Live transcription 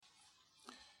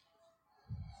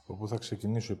Από πού θα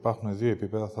ξεκινήσω? Υπάρχουν δύο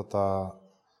επίπεδα, θα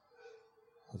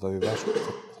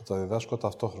τα διδάσκω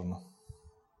ταυτόχρονα.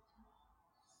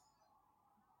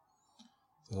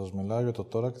 Θα σας μιλάω για το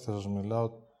τώρα και θα σας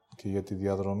μιλάω και για τη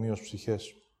διαδρομή ως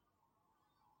ψυχές.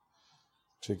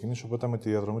 Ξεκινήσω πρώτα με τη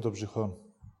διαδρομή των ψυχών.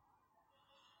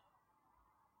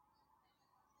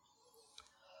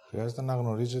 Χρειάζεται να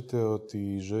γνωρίζετε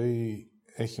ότι η ζωή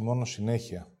έχει μόνο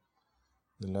συνέχεια.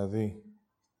 Δηλαδή,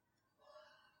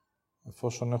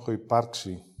 εφόσον έχω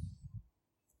υπάρξει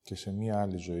και σε μία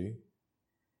άλλη ζωή,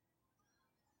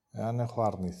 εάν έχω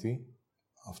αρνηθεί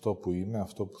αυτό που είμαι,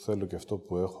 αυτό που θέλω και αυτό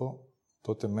που έχω,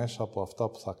 τότε μέσα από αυτά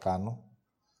που θα κάνω,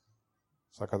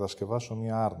 θα κατασκευάσω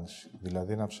μία άρνηση,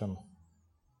 δηλαδή ένα ψέμα.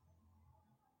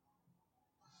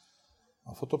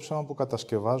 Αυτό το ψέμα που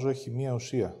κατασκευάζω έχει μία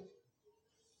ουσία.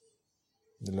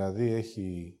 Δηλαδή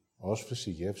έχει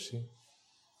όσφρηση, γεύση,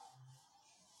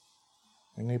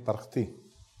 είναι υπαρκτή.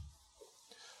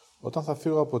 Όταν θα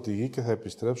φύγω από τη γη και θα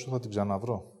επιστρέψω, θα την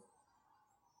ξαναβρω.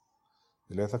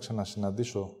 Δηλαδή θα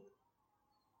ξανασυναντήσω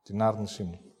την άρνησή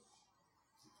μου.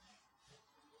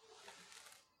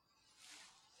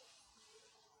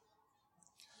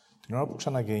 Την ώρα που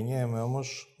ξαναγεννιέμαι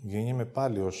όμως, γεννιέμαι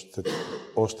πάλι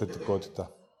ως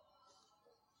θετικότητα.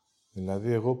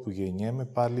 Δηλαδή εγώ που γεννιέμαι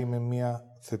πάλι είμαι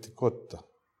μία θετικότητα.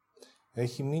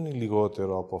 Έχει μείνει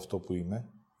λιγότερο από αυτό που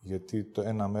είμαι, γιατί το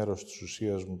ένα μέρος της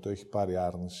ουσίας μου το έχει πάρει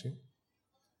άρνηση,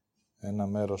 ένα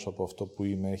μέρος από αυτό που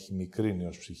είμαι έχει μικρύνει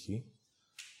ως ψυχή,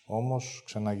 όμως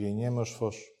ξαναγεννιέμαι ως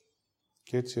φως.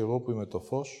 Και έτσι εγώ που είμαι το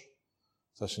φως,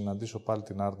 θα συναντήσω πάλι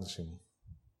την άρνησή μου.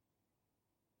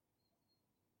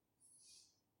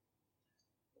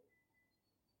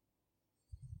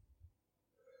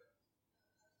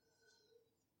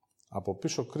 Από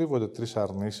πίσω κρύβονται τρεις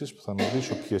αρνήσεις που θα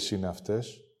μιλήσω ποιες είναι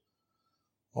αυτές,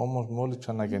 όμως μόλις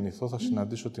ξαναγεννηθώ θα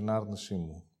συναντήσω την άρνησή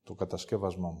μου, το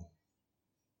κατασκεύασμά μου.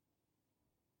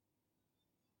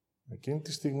 Εκείνη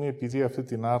τη στιγμή, επειδή αυτή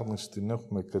την άρνηση την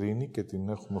έχουμε κρίνει και την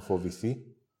έχουμε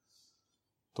φοβηθεί,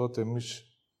 τότε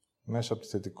εμείς μέσα από τη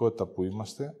θετικότητα που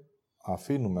είμαστε,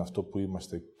 αφήνουμε αυτό που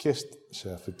είμαστε και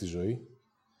σε αυτή τη ζωή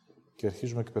και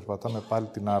αρχίζουμε και περπατάμε πάλι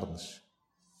την άρνηση.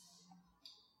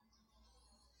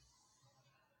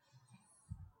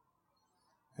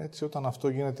 Έτσι, όταν αυτό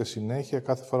γίνεται συνέχεια,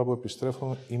 κάθε φορά που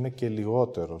επιστρέφω, είμαι και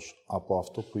λιγότερος από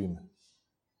αυτό που είμαι.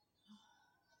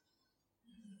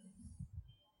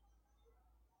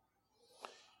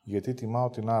 Γιατί τιμάω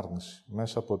την άρνηση,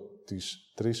 μέσα από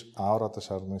τις τρεις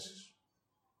αόρατες αρνήσεις.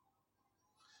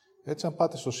 Έτσι, αν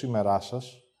πάτε στο σήμερά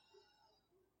σας,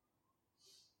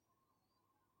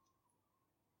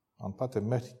 αν πάτε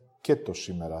μέχρι και το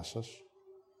σήμερά σας,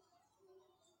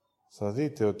 θα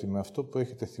δείτε ότι με αυτό που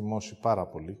έχετε θυμώσει πάρα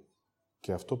πολύ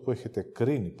και αυτό που έχετε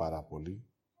κρίνει πάρα πολύ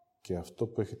και αυτό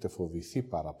που έχετε φοβηθεί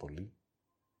πάρα πολύ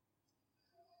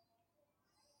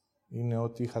είναι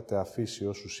ότι είχατε αφήσει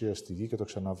ως ουσία στη γη και το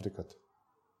ξαναβρήκατε.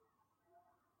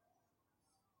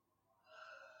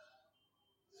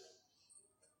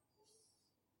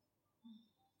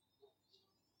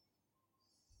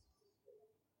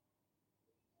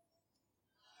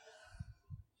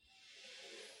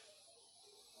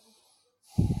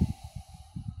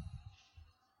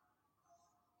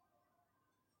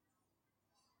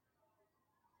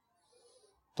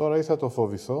 Τώρα ή θα το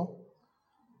φοβηθώ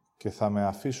και θα με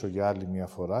αφήσω για άλλη μία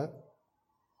φορά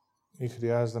ή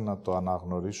χρειάζεται να το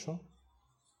αναγνωρίσω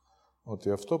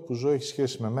ότι αυτό που ζω έχει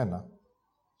σχέση με μένα.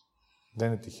 Δεν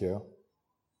είναι τυχαίο.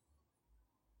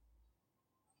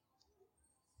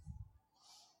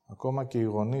 Ακόμα και οι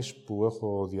γονείς που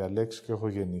έχω διαλέξει και έχω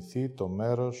γεννηθεί, το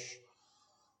μέρος,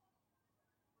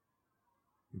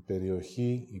 η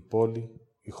περιοχή, η πόλη,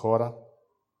 η χώρα,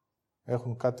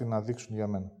 έχουν κάτι να δείξουν για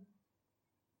μένα.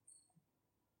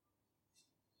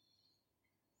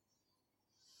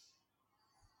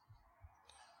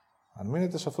 Αν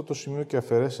μείνετε σε αυτό το σημείο και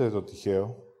αφαιρέσετε το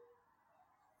τυχαίο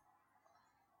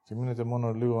και μείνετε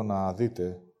μόνο λίγο να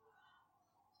δείτε,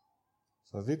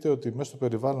 θα δείτε ότι μέσα στο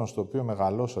περιβάλλον στο οποίο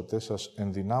μεγαλώσατε σας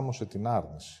ενδυνάμωσε την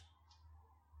άρνηση.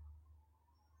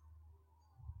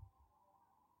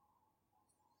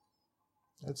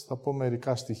 Έτσι θα πω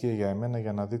μερικά στοιχεία για εμένα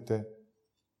για να δείτε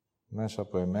μέσα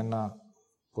από εμένα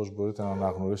πώς μπορείτε να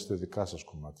αναγνωρίσετε δικά σας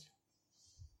κομμάτια.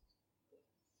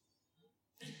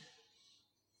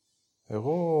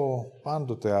 Εγώ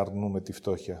πάντοτε αρνούμαι τη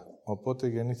φτώχεια, οπότε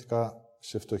γεννήθηκα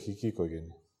σε φτωχική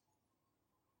οικογένεια.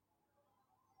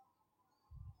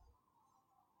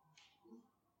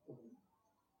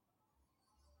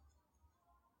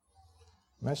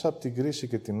 Μέσα από την κρίση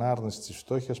και την άρνηση της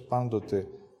φτώχειας πάντοτε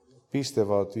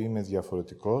πίστευα ότι είμαι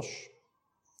διαφορετικός,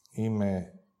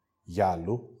 είμαι για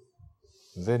αλλού,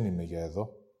 δεν είμαι για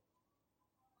εδώ.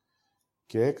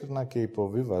 και έκρινα και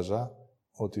υποβίβαζα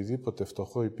οτιδήποτε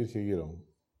φτωχό υπήρχε γύρω μου.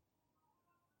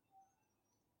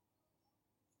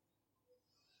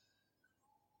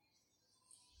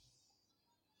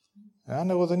 Εάν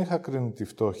εγώ δεν είχα κρίνει τη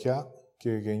φτώχεια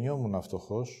και γεννιόμουν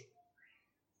φτωχός,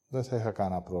 δεν θα είχα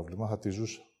κανένα πρόβλημα, θα τη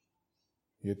ζούσα.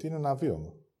 Γιατί είναι ένα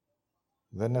βίωμα.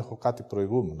 Δεν έχω κάτι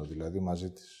προηγούμενο δηλαδή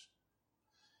μαζί της.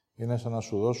 Είναι σαν να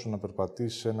σου δώσουν να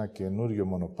περπατήσεις ένα καινούριο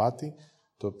μονοπάτι,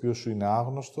 το οποίο σου είναι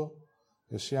άγνωστο.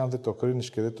 Εσύ αν δεν το κρίνεις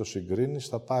και δεν το συγκρίνεις,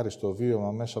 θα πάρεις το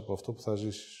βίωμα μέσα από αυτό που θα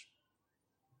ζήσεις.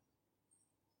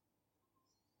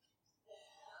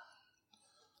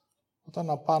 Όταν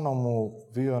απάνω μου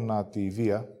βίωνα τη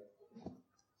βία,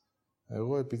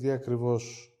 εγώ επειδή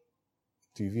ακριβώς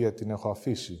τη βία την έχω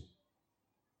αφήσει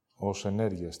ως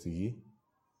ενέργεια στη γη,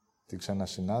 την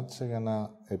ξανασυνάντησα για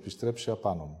να επιστρέψει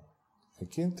απάνω μου.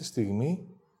 Εκείνη τη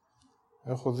στιγμή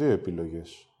έχω δύο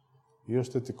επιλογές. Ή ως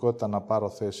θετικότητα να πάρω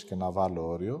θέση και να βάλω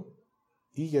όριο,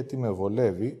 ή γιατί με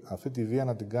βολεύει αυτή τη βία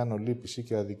να την κάνω λύπηση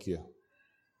και αδικία.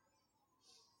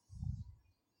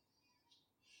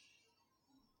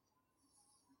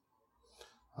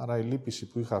 Άρα η λύπηση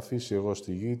που είχα αφήσει εγώ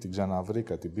στη γη, την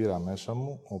ξαναβρήκα, την πήρα μέσα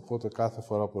μου, οπότε κάθε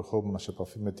φορά που ερχόμουν σε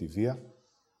επαφή με τη βία,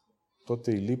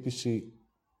 τότε η λύπηση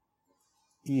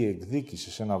ή η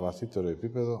εκδίκηση σε ένα βαθύτερο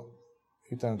επίπεδο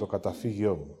ήταν το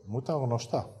καταφύγιό μου. Μου ήταν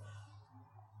γνωστά.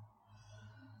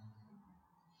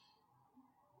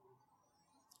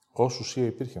 Ως ουσία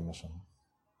υπήρχε μέσα μου.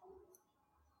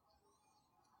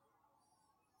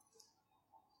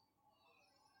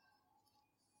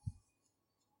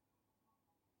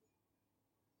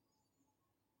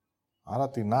 Άρα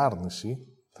την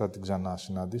άρνηση θα την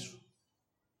ξανασυναντήσω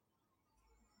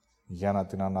για να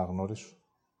την αναγνωρίσω.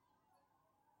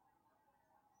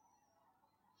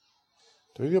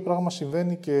 Το ίδιο πράγμα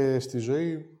συμβαίνει και στη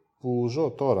ζωή που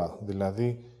ζω τώρα.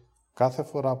 Δηλαδή, κάθε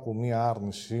φορά που μία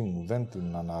άρνησή μου δεν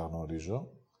την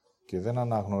αναγνωρίζω και δεν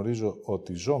αναγνωρίζω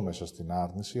ότι ζω μέσα στην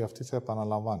άρνηση, αυτή θα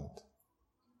επαναλαμβάνεται.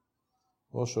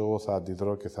 Όσο εγώ θα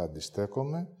αντιδρώ και θα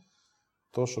αντιστέκομαι,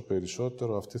 τόσο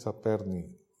περισσότερο αυτή θα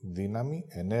παίρνει δύναμη,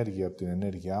 ενέργεια από την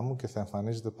ενέργειά μου και θα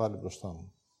εμφανίζεται πάλι μπροστά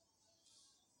μου.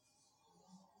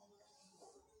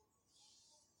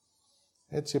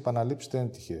 Έτσι οι επαναλήψεις δεν είναι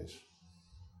τυχαίες.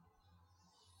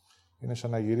 Είναι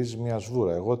σαν να γυρίζεις μια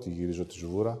σβούρα. Εγώ τη γυρίζω τη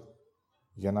σβούρα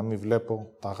για να μην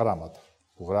βλέπω τα γράμματα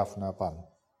που γράφουν απάνω.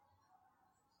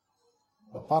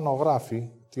 Απάνω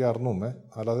γράφει τι αρνούμε,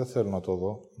 αλλά δεν θέλω να το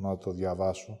δω, να το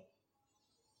διαβάσω,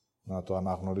 να το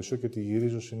αναγνωρίσω και τη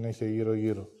γυρίζω συνέχεια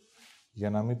γύρω-γύρω. Για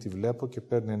να μην τη βλέπω και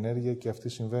παίρνει ενέργεια και αυτή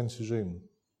συμβαίνει στη ζωή μου.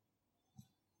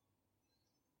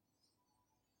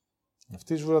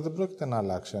 Αυτή η σβούρα δεν πρόκειται να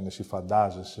αλλάξει αν εσύ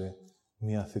φαντάζεσαι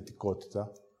μια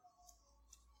θετικότητα.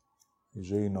 Η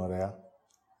ζωή είναι ωραία,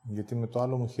 γιατί με το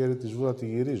άλλο μου χέρι τη σβούρα τη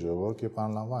γυρίζω εγώ και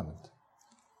επαναλαμβάνεται.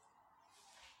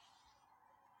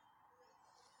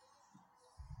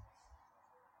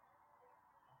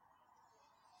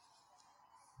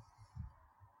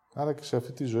 Άρα και σε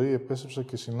αυτή τη ζωή επέστρεψα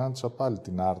και συνάντησα πάλι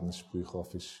την άρνηση που είχα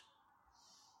αφήσει.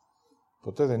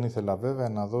 Ποτέ δεν ήθελα βέβαια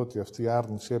να δω ότι αυτή η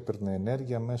άρνηση έπαιρνε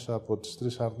ενέργεια μέσα από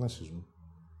τις 3 αρνήσεις μου.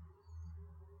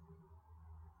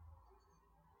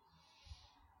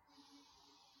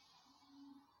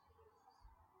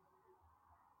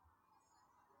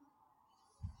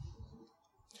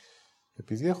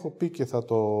 Επειδή έχω πει και θα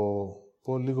το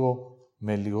πω λίγο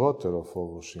με λιγότερο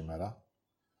φόβο σήμερα,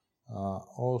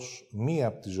 ως μία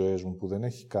από τις ζωές μου που δεν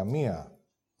έχει καμία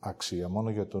αξία, μόνο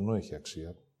για το νου έχει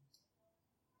αξία,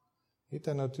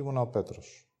 ήταν ότι ήμουν ο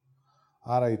Πέτρος.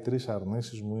 Άρα οι 3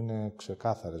 αρνήσεις μου είναι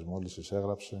ξεκάθαρες, μόλις τις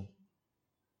έγραψε.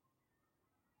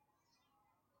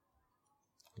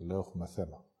 Λέω, έχουμε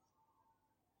θέμα.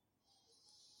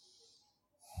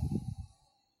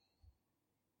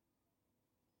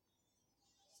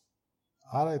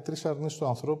 Άρα οι 3 αρνήσεις του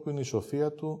ανθρώπου είναι η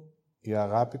σοφία του, η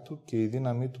αγάπη του και η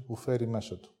δύναμή του που φέρει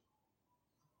μέσα του.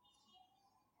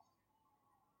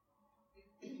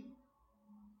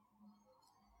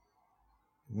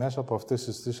 Μέσα από αυτές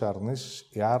τις 3 αρνήσεις,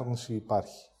 η άρνηση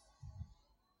υπάρχει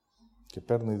και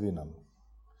παίρνει δύναμη.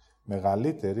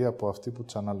 Μεγαλύτερη από αυτή που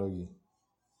της αναλογεί.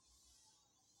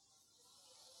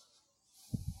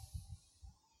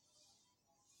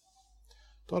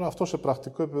 Τώρα αυτό σε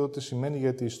πρακτικό επίπεδο τι σημαίνει,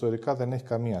 γιατί ιστορικά δεν έχει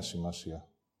καμία σημασία.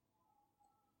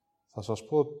 Θα σας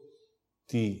πω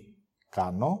τι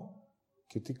κάνω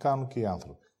και τι κάνουν και οι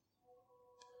άνθρωποι.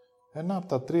 Ένα από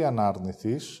τα 3 να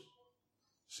αρνηθείς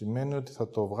σημαίνει ότι θα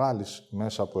το βγάλεις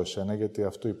μέσα από εσένα, γιατί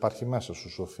αυτό υπάρχει μέσα σου.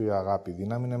 Σοφία, αγάπη,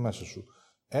 δύναμη είναι μέσα σου.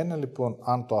 Ένα λοιπόν,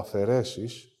 αν το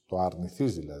αφαιρέσεις, το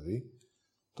αρνηθείς δηλαδή,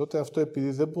 τότε αυτό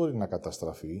επειδή δεν μπορεί να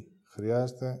καταστραφεί,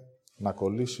 χρειάζεται να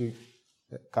κολλήσει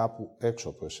κάπου έξω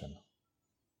από εσένα.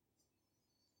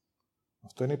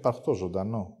 Αυτό είναι υπαρκτό,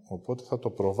 ζωντανό. Οπότε θα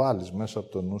το προβάλλεις μέσα από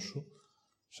το νου σου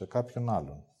σε κάποιον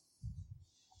άλλον.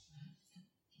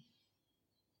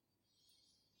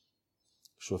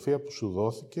 Η σοφία που σου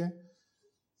δόθηκε,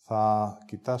 θα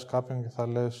κοιτάς κάποιον και θα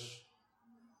λες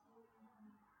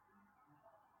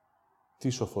τι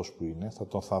σοφός που είναι, θα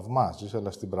τον θαυμάζεις,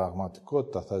 αλλά στην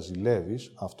πραγματικότητα θα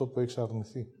ζηλεύεις αυτό που έχεις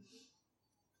αρνηθεί.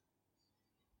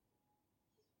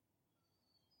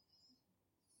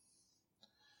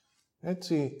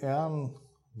 Έτσι, εάν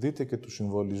δείτε και τους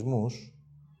συμβολισμούς,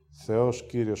 Θεός,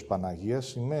 Κύριος, Παναγία,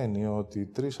 σημαίνει ότι οι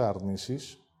τρεις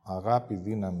αρνήσεις, αγάπη,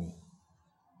 δύναμη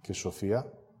και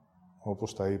σοφία,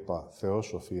 όπως τα είπα, Θεός,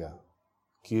 σοφία,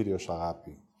 Κύριος,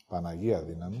 αγάπη, Παναγία,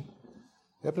 δύναμη,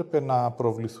 έπρεπε να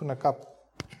προβληθούν κάπου,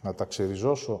 να τα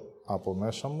ξεριζώσω από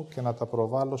μέσα μου και να τα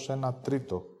προβάλλω σε ένα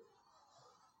τρίτο.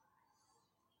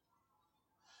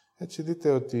 Έτσι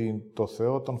δείτε ότι το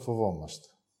Θεό τον φοβόμαστε.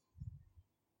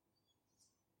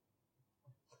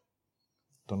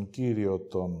 Τον Κύριο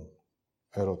τον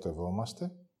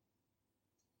ερωτευόμαστε.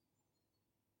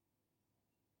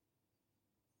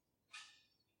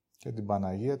 Και την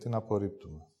Παναγία την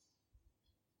απορρίπτουμε.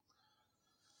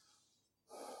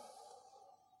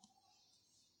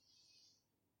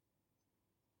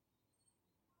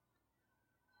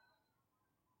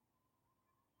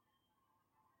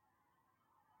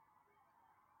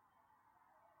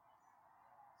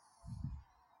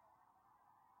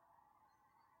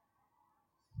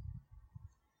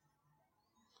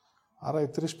 Άρα οι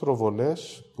τρεις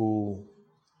προβολές που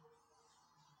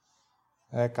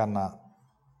έκανα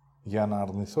για να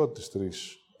αρνηθώ τις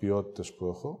τρεις ποιότητες που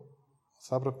έχω,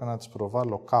 θα έπρεπε να τις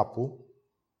προβάλλω κάπου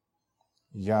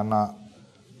για να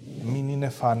μην είναι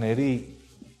φανερή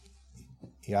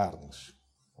η άρνηση.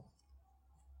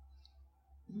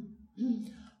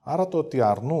 Άρα το ότι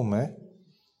αρνούμε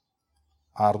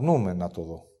να το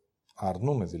δω.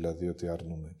 Αρνούμε δηλαδή ότι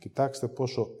αρνούμε. Κοιτάξτε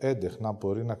πόσο έντεχνα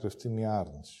μπορεί να κρυφτεί μια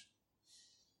άρνηση.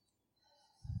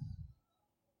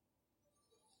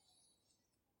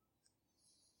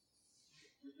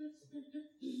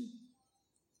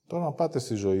 Τώρα να πάτε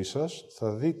στη ζωή σας,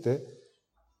 θα δείτε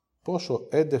πόσο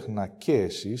έντεχνα και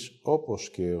εσείς, όπως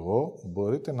και εγώ,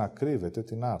 μπορείτε να κρύβετε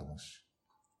την άρνηση.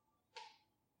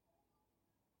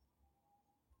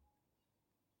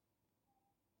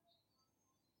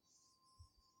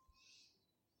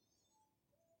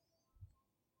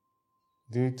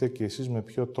 Δείτε και εσείς με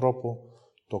ποιο τρόπο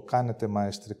το κάνετε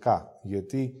μαεστρικά.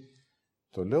 Γιατί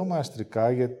το λέω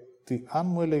μαεστρικά, γιατί αν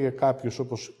μου έλεγε κάποιος,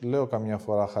 όπως λέω καμιά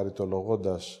φορά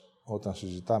χαριτολογώντας όταν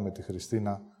συζητάμε τη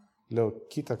Χριστίνα, λέω,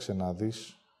 κοίταξε να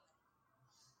δεις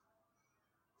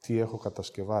τι έχω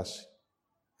κατασκευάσει.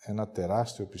 Ένα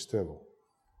τεράστιο πιστεύω.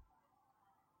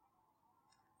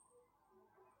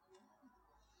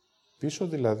 Πίσω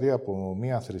δηλαδή από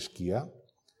μία θρησκεία,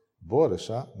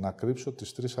 μπόρεσα να κρύψω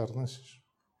τις τρεις αρνήσεις.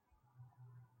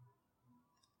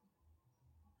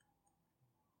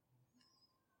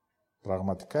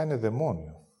 Πραγματικά είναι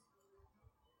δαιμόνιο.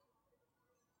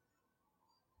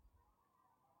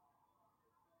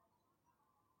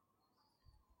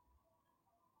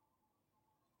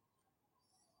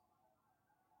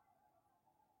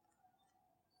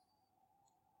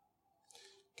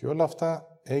 Και όλα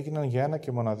αυτά έγιναν για ένα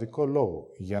και μοναδικό λόγο,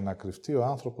 για να κρυφτεί ο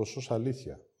άνθρωπος ως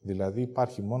αλήθεια. Δηλαδή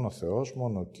υπάρχει μόνο Θεός,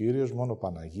 μόνο Κύριος, μόνο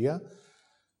Παναγία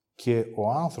και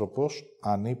ο άνθρωπος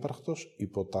ανύπαρκτος,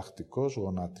 υποτακτικός,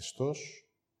 γονατιστός,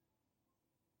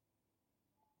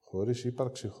 χωρίς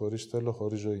ύπαρξη, χωρίς θέλω,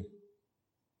 χωρίς ζωή.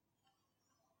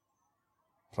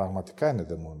 Πραγματικά είναι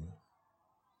δαιμόνιο.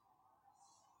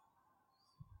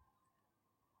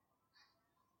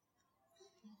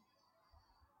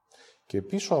 Και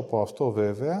πίσω από αυτό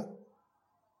βέβαια,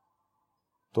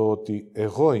 το ότι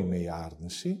εγώ είμαι η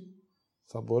άρνηση,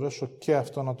 θα μπορέσω και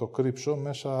αυτό να το κρύψω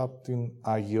μέσα από την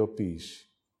αγιοποίηση.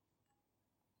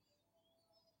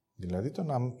 Δηλαδή το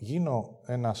να γίνω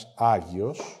ένας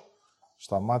Άγιος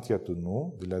στα μάτια του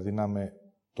νου, δηλαδή να είμαι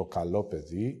το καλό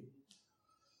παιδί,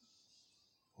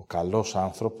 ο καλός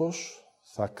άνθρωπος,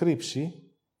 θα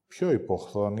κρύψει πιο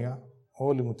υποχθόνια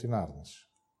όλη μου την άρνηση.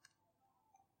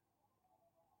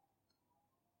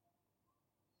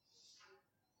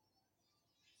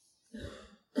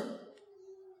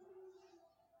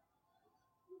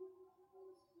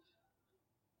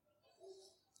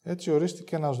 Έτσι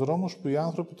ορίστηκε ένας δρόμος που οι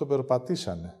άνθρωποι τον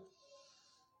περπατήσανε.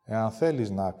 Εάν θέλεις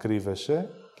να κρύβεσαι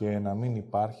και να μην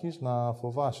υπάρχεις, να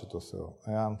φοβάσαι το Θεό.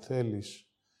 Εάν θέλεις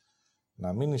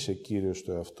να μην είσαι Κύριος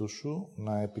του εαυτού σου,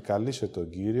 να επικαλείσαι τον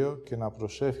Κύριο και να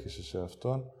προσεύχεσαι σε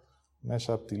Αυτόν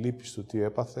μέσα από τη λύπη του τι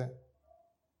έπαθε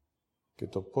και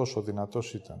το πόσο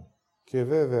δυνατός ήταν. Και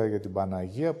βέβαια για την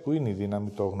Παναγία που είναι η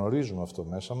δύναμη, το γνωρίζουμε αυτό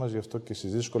μέσα μας, γι' αυτό και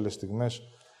στις δύσκολες στιγμές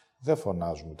δεν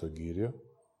φωνάζουμε τον Κύριο.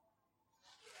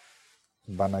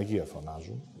 Την Παναγία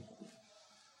φωνάζουμε.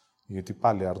 Γιατί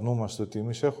πάλι αρνούμαστε ότι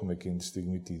εμείς έχουμε εκείνη τη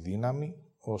στιγμή τη δύναμη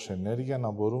ως ενέργεια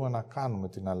να μπορούμε να κάνουμε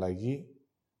την αλλαγή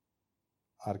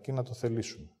αρκεί να το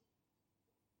θελήσουμε.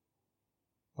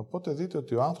 Οπότε δείτε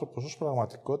ότι ο άνθρωπος ως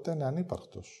πραγματικότητα είναι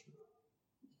ανύπαρκτος.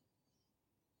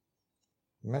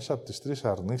 Μέσα από τις 3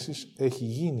 αρνήσεις έχει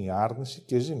γίνει άρνηση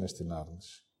και ζει μες στην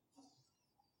άρνηση.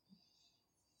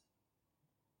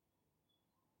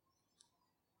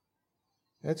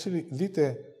 Έτσι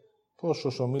δείτε πώς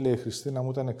όσο μίλησε η Χριστίνα μου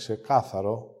ήταν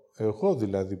ξεκάθαρο, εγώ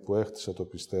δηλαδή που έχτισα το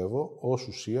πιστεύω, ως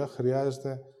ουσία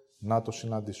χρειάζεται να το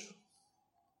συναντήσω.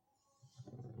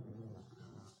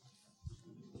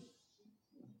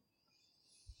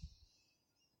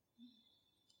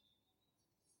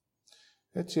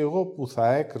 Έτσι εγώ που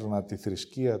θα έκρινα τη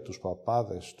θρησκεία, τους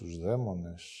παπάδες, τους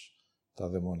δαίμονες, τα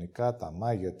δαιμονικά, τα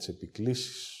μάγια, τις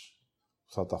επικλήσεις,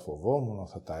 θα τα φοβόμουν,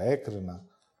 θα τα έκρινα,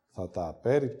 θα τα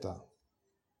απέρριπτα.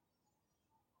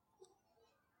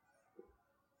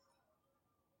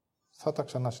 Θα τα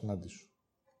ξανασυναντήσω.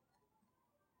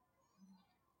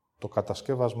 Το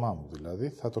κατασκεύασμά μου δηλαδή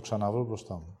θα το ξαναβρω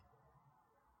μπροστά μου.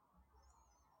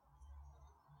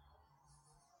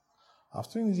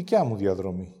 Αυτό είναι η δικιά μου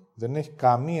διαδρομή. Δεν έχει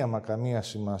καμία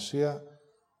σημασία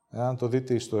εάν το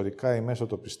δείτε ιστορικά ή μέσω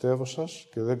το πιστεύω σας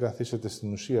και δεν καθίσετε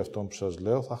στην ουσία αυτών που σας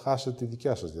λέω, θα χάσετε τη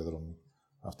δικιά σας διαδρομή.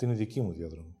 Αυτή είναι η δική μου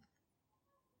διαδρομή.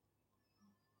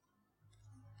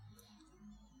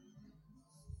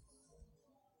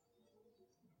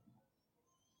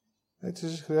 Έτσι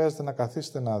εσείς χρειάζεται να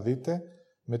καθίσετε να δείτε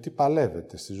με τι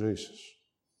παλεύετε στη ζωή σας.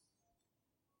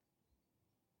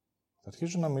 Θα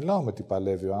αρχίσω να μιλάω με τι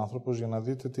παλεύει ο άνθρωπος για να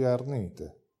δείτε τι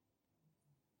αρνείται.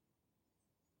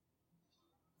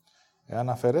 Εάν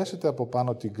αφαιρέσετε από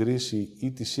πάνω την κρίση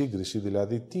ή τη σύγκριση,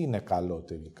 δηλαδή τι είναι καλό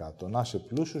τελικά, το να είσαι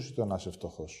πλούσιος ή το να είσαι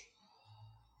φτωχός.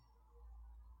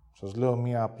 Σας λέω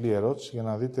μία απλή ερώτηση για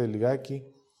να δείτε λιγάκι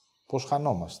πώς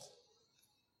χανόμαστε.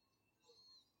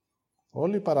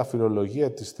 Όλη η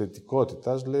παραφιλολογία της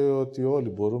θετικότητας λέει ότι όλοι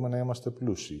μπορούμε να είμαστε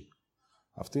πλούσιοι.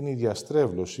 Αυτή είναι η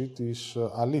διαστρέβλωση της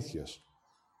αλήθειας.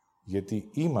 Γιατί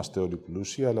είμαστε όλοι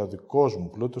πλούσιοι, αλλά ο δικός μου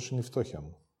πλούτος είναι η φτώχεια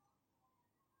μου.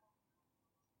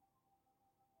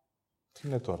 Τι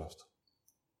είναι τώρα αυτό?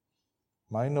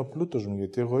 Μα είναι ο πλούτος μου,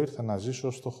 γιατί εγώ ήρθα να ζήσω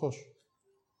ως φτωχός.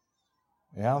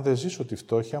 Εάν δεν ζήσω τη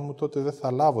φτώχεια μου, τότε δεν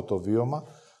θα λάβω το βίωμα,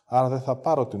 άρα δεν θα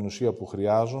πάρω την ουσία που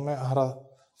χρειάζομαι, άρα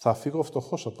θα φύγω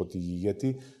φτωχός από τη γη,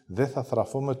 γιατί δεν θα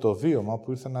θραφώ με το βίωμα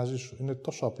που ήρθα να ζήσω. Είναι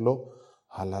τόσο απλό,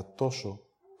 αλλά τόσο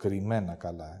κρυμμένα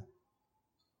καλά.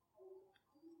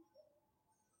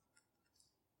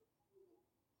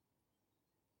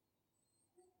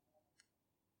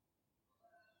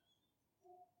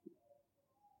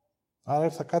 Άρα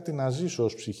ήρθα κάτι να ζήσω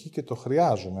ως ψυχή και το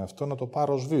χρειάζομαι, αυτό να το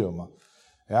πάρω ως βίωμα.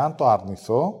 Εάν το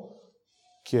αρνηθώ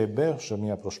και μπαίνω σε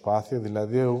μια προσπάθεια,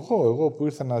 δηλαδή εγώ που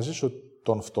ήρθα να ζήσω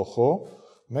τον φτωχό,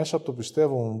 μέσα από το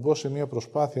πιστεύω μου μπω σε μια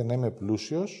προσπάθεια να είμαι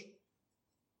πλούσιος,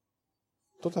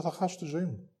 τότε θα χάσω τη ζωή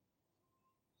μου.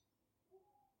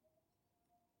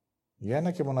 Για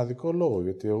ένα και μοναδικό λόγο,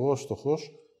 γιατί εγώ ως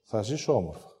φτωχός θα ζήσω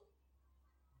όμορφα.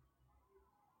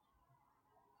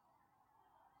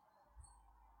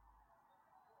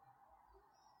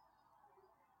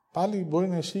 Πάλι μπορεί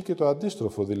να ισχύει και το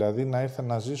αντίστροφο, δηλαδή να ήρθα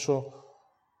να ζήσω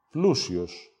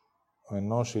πλούσιος,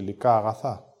 ενός υλικά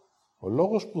αγαθά. Ο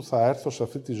λόγος που θα έρθω σε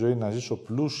αυτή τη ζωή να ζήσω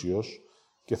πλούσιος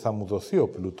και θα μου δοθεί ο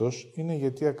πλούτος είναι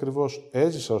γιατί ακριβώς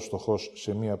έζησα ως φτωχός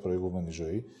σε μία προηγούμενη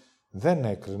ζωή, δεν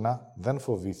έκρινα, δεν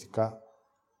φοβήθηκα,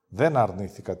 δεν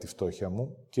αρνήθηκα τη φτώχεια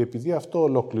μου και επειδή αυτό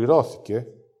ολοκληρώθηκε,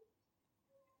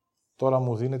 τώρα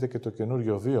μου δίνεται και το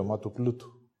καινούριο βίωμα του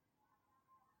πλούτου.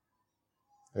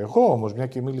 Εγώ όμως, μια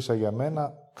και μίλησα για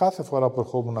μένα, κάθε φορά που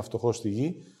ερχόμουν φτωχός στη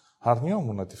γη,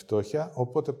 αρνιόμουν τη φτώχεια,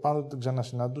 οπότε πάντοτε την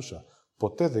ξανασυναντούσα.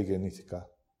 Ποτέ δεν γεννήθηκα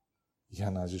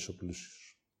για να ζήσω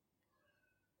πλούσιος.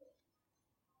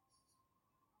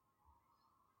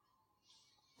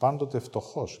 Πάντοτε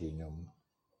φτωχός γεννιόμουν.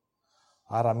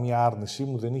 Άρα μια άρνησή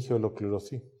μου δεν είχε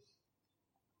ολοκληρωθεί.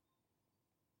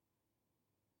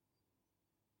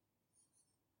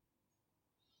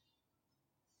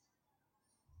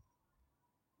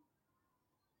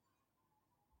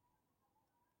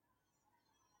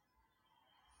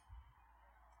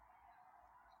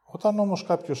 Όταν όμως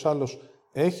κάποιος άλλος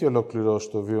έχει ολοκληρώσει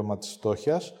το βίωμα της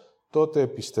φτώχειας, τότε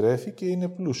επιστρέφει και είναι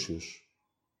πλούσιος.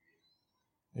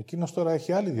 Εκείνος τώρα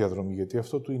έχει άλλη διαδρομή, γιατί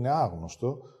αυτό του είναι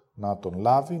άγνωστο, να τον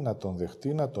λάβει, να τον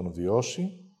δεχτεί, να τον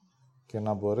βιώσει και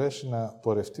να μπορέσει να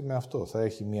πορευτεί με αυτό. Θα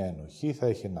έχει μία ενοχή, θα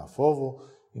έχει ένα φόβο,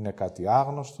 είναι κάτι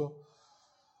άγνωστο.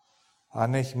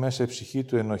 Αν έχει μέσα η ψυχή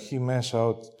του ενοχή μέσα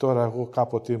ότι τώρα εγώ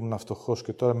κάποτε ήμουν φτωχός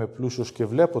και τώρα είμαι πλούσιος και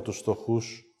βλέπω τους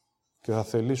φτωχούς και θα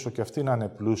θελήσω και αυτοί να είναι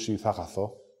πλούσιοι, θα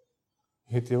χαθώ.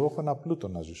 Γιατί εγώ έχω ένα πλούτο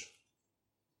να ζήσω.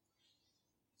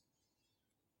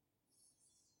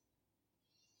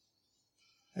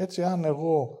 Έτσι, αν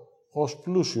εγώ ως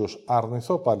πλούσιος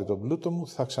αρνηθώ πάλι τον πλούτο μου,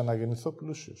 θα ξαναγεννηθώ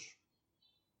πλούσιος.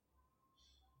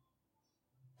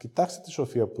 Κοιτάξτε τη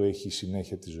σοφία που έχει η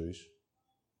συνέχεια της ζωής.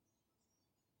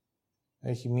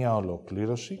 Έχει μία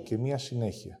ολοκλήρωση και μία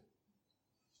συνέχεια.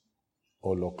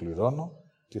 Ολοκληρώνω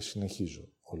και συνεχίζω.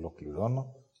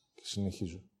 Ολοκληρώνω και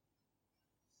συνεχίζω.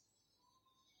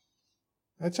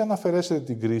 Έτσι, αν αφαιρέσετε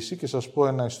την κρίση και σας πω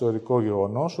ένα ιστορικό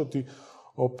γεγονός, ότι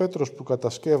ο Πέτρος που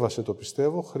κατασκεύασε το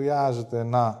πιστεύω χρειάζεται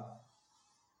να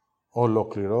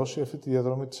ολοκληρώσει αυτή τη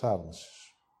διαδρομή της άρνησης.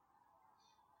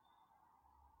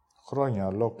 Χρόνια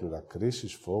ολόκληρα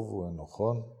κρίσης, φόβου,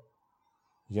 ενοχών,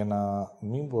 για να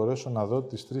μην μπορέσω να δω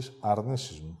τις 3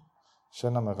 αρνήσεις μου σε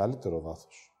ένα μεγαλύτερο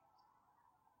βάθος.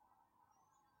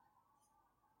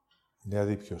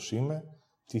 Δηλαδή ποιος είμαι,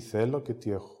 τι θέλω και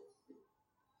τι έχω.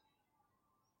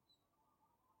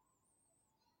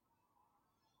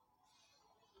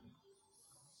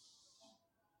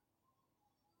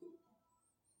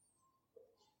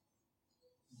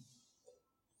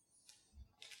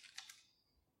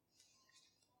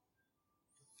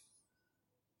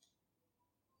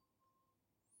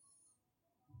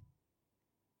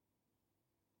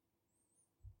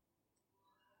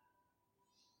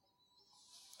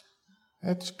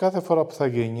 Έτσι, κάθε φορά που θα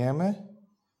γεννιέμαι,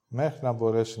 μέχρι να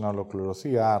μπορέσει να ολοκληρωθεί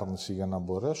η άρνηση για να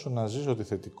μπορέσω να ζήσω τη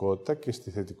θετικότητα και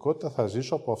στη θετικότητα θα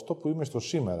ζήσω από αυτό που είμαι στο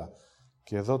σήμερα.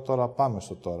 Και εδώ τώρα πάμε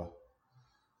στο τώρα.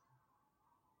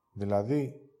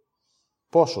 Δηλαδή,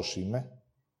 πόσος είμαι,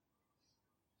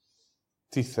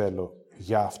 τι θέλω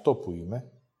για αυτό που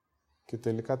είμαι και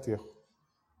τελικά τι έχω.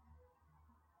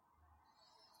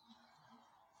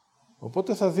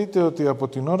 Οπότε θα δείτε ότι από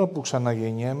την ώρα που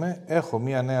ξαναγεννιέμαι, έχω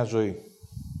μία νέα ζωή.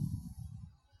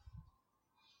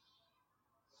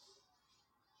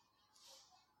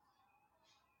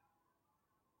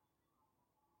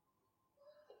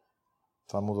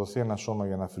 Θα μου δοθεί ένα σώμα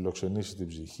για να φιλοξενήσει την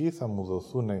ψυχή, θα μου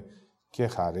δοθούν και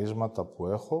χαρίσματα που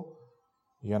έχω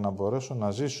για να μπορέσω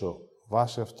να ζήσω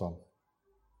βάσει αυτών.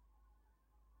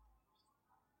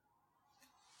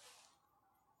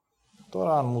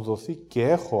 Τώρα, αν μου δοθεί και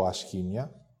έχω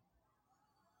ασχήμια,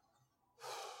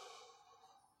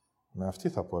 με αυτή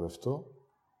θα πορευτώ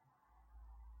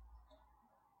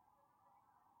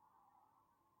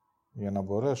για να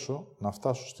μπορέσω να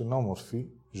φτάσω στην όμορφη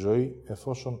ζωή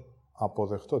εφόσον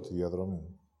αποδεχτώ τη διαδρομή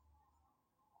μου.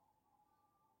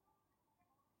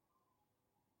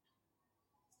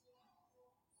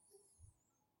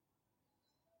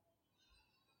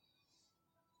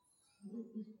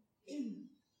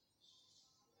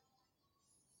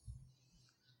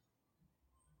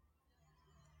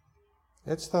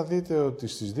 Έτσι θα δείτε ότι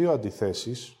στις 2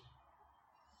 αντιθέσεις,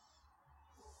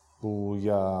 που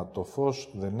για το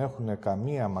φως δεν έχουν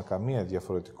καμία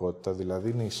διαφορετικότητα, δηλαδή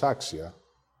είναι εισάξια.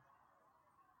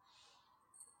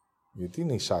 Γιατί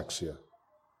είναι εισάξια?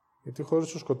 Γιατί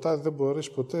χωρίς το σκοτάδι δεν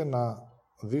μπορείς ποτέ να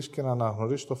δεις και να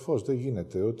αναγνωρίσεις το φως. Δεν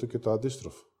γίνεται, ούτε και το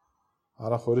αντίστροφο.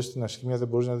 Άρα χωρίς την ασχήμια δεν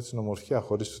μπορείς να δεις την ομορφιά,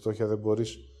 χωρίς τη φτώχεια δεν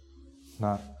μπορείς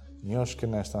να νιώσεις και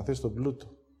να αισθανθείς τον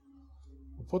πλούτο.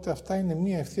 Οπότε αυτά είναι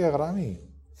μία ευθεία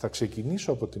γραμμή. Θα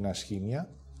ξεκινήσω από την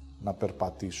ασχήμια, να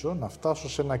περπατήσω, να φτάσω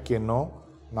σε ένα κενό,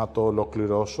 να το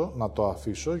ολοκληρώσω, να το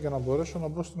αφήσω για να μπορέσω να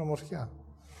μπω στην ομορφιά.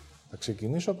 Θα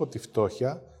ξεκινήσω από τη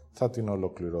φτώχεια, θα την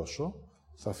ολοκληρώσω,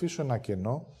 θα αφήσω ένα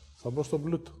κενό, θα μπω στον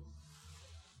πλούτο.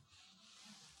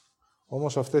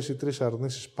 Όμως αυτές οι 3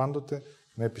 αρνήσεις πάντοτε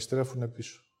με επιστρέφουν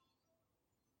πίσω.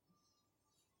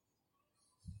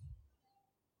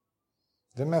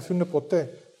 Δεν με αφήνουν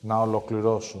ποτέ να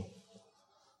ολοκληρώσω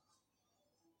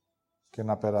και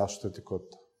να περάσω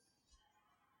θετικότητα.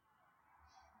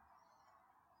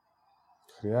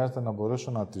 Χρειάζεται να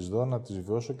μπορέσω να τις δω, να τις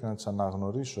βιώσω και να τις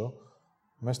αναγνωρίσω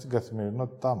μέσα στην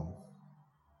καθημερινότητά μου.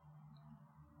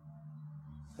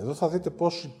 Εδώ θα δείτε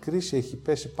πόσο κρίση έχει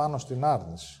πέσει πάνω στην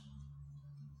άρνηση.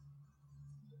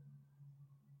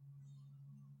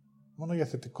 Μόνο για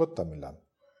θετικότητα μιλάμε.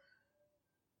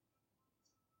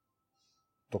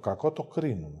 Το κακό το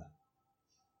κρίνουμε.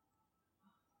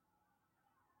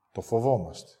 Το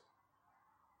φοβόμαστε.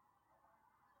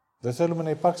 Δεν θέλουμε να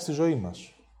υπάρξει στη ζωή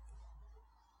μας.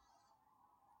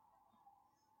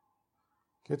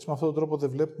 Και έτσι με αυτόν τον τρόπο δεν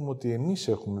βλέπουμε ότι εμείς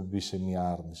έχουμε μπει σε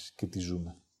μία άρνηση και τη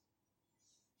ζούμε.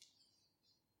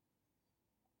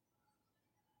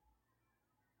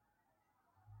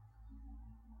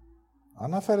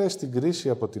 Αν αφαιρέσεις την κρίση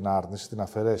από την άρνηση, την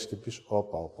αφαιρέσεις και πεις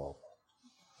όπα.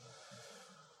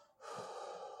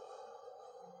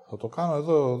 Θα το κάνω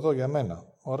εδώ για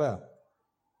μένα. Ωραία.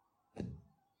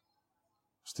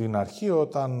 Στην αρχή,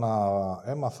 όταν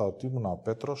έμαθα ότι ήμουν ο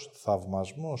Πέτρος,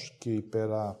 θαυμασμός και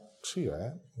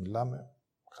υπεραξία, μιλάμε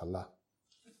καλά.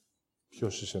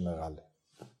 Ποιος είσαι μεγάλε.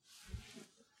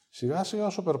 Σιγά σιγά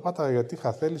όσο περπάταγα γιατί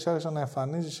είχα θέληση, άρχισα να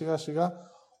εμφανίζει σιγά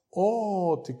σιγά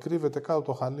ό,τι κρύβεται κάτω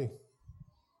το χαλί.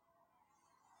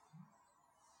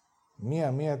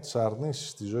 Μία τις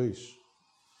αρνήσεις της ζωής.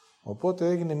 Οπότε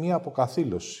έγινε μία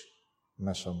αποκαθήλωση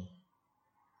μέσα μου.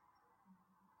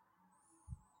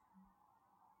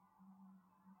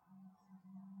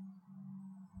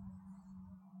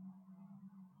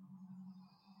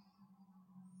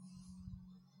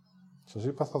 Σας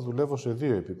είπα θα δουλεύω σε 2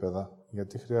 επίπεδα,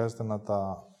 γιατί χρειάζεται να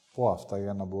τα πω αυτά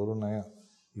για να μπορούν να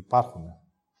υπάρχουν.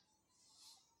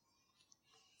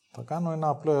 Θα κάνω ένα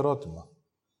απλό ερώτημα.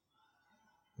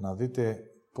 Να δείτε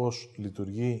πώς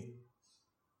λειτουργεί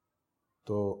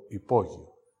το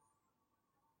υπόγειο.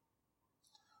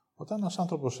 Όταν ένας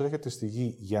άνθρωπος έρχεται στη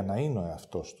γη για να είναι ο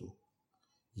εαυτός του,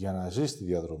 για να ζει στη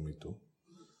διαδρομή του,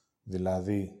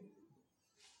 δηλαδή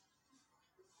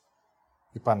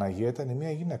η Παναγία ήταν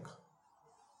μια γυναίκα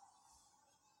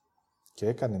και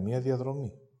έκανε μια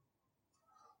διαδρομή.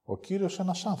 Ο Κύριος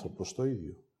ένας άνθρωπος το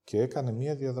ίδιο και έκανε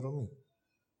μια διαδρομή.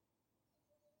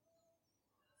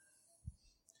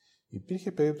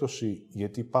 Υπήρχε περίπτωση,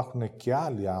 γιατί υπάρχουν και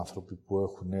άλλοι άνθρωποι που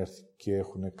έχουν έρθει και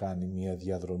έχουν κάνει μια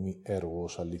διαδρομή έργο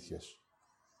ως αλήθειας.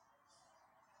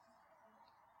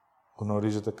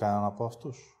 Γνωρίζετε κανέναν από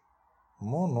αυτούς?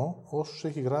 Μόνο όσους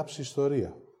έχει γράψει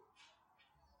ιστορία.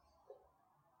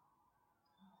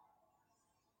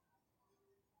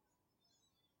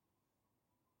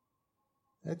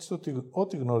 Έτσι,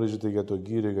 ό,τι γνωρίζετε για τον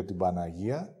Κύριο, για την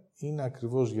Παναγία, είναι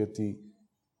ακριβώς γιατί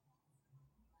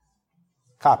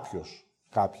κάποιος,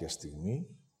 κάποια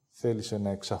στιγμή, θέλησε να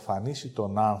εξαφανίσει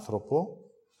τον άνθρωπο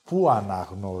που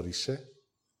αναγνώρισε.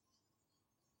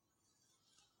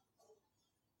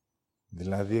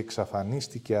 Δηλαδή,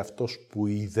 εξαφανίστηκε αυτός που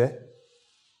είδε,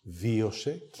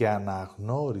 βίωσε και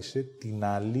αναγνώρισε την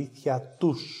αλήθεια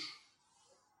τους.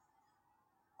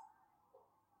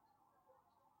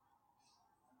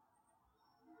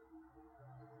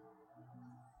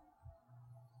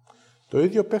 Το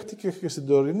ίδιο παίχτηκε και στην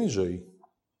τωρινή ζωή.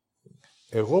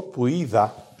 Εγώ που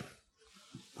είδα,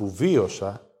 που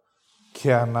βίωσα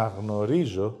και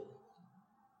αναγνωρίζω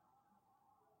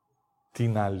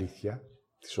την αλήθεια,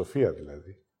 τη σοφία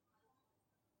δηλαδή,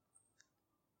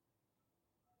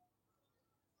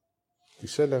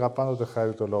 της έλεγα πάντοτε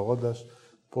χαριτολογώντας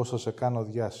πώς θα σε κάνω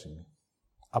διάσημη.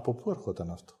 Από πού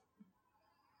έρχονταν αυτό?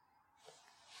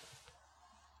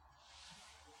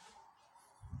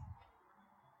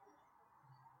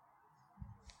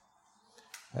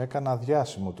 Έκανα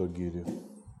διάσημο τον Κύριο.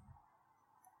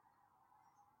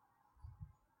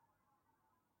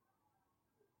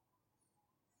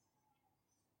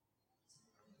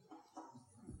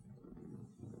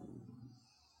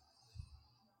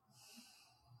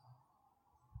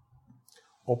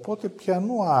 Οπότε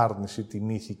ποιανού άρνηση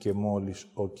τιμήθηκε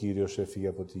μόλις ο Κύριος έφυγε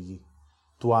από τη γη?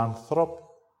 Του ανθρώπου.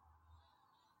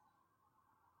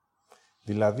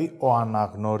 Δηλαδή ο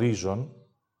αναγνωρίζων,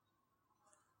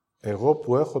 εγώ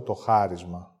που έχω το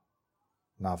χάρισμα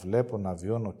να βλέπω, να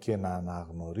βιώνω και να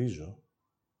αναγνωρίζω,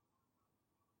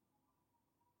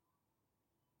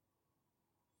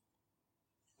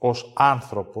 ως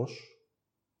άνθρωπος,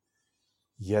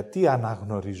 γιατί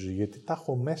αναγνωρίζω? Γιατί τα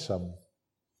έχω μέσα μου.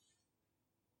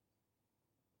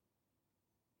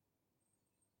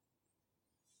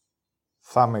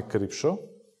 Θα με κρύψω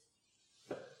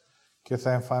και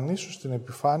θα εμφανίσω στην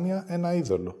επιφάνεια ένα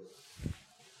είδωλο.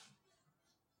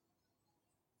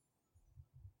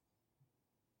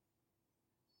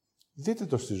 Δείτε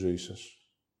το στη ζωή σας.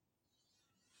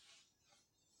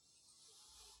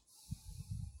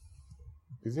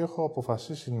 Επειδή έχω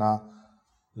αποφασίσει να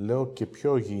λέω και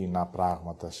πιο γήινα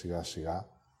πράγματα σιγά-σιγά,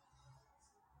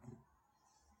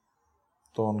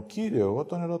 τον Κύριο εγώ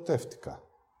τον ερωτεύτηκα.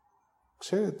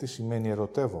 Ξέρετε τι σημαίνει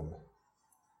ερωτεύομαι?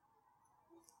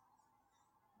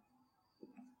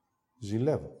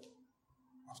 Ζηλεύω.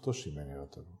 Αυτό σημαίνει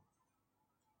ερωτεύομαι.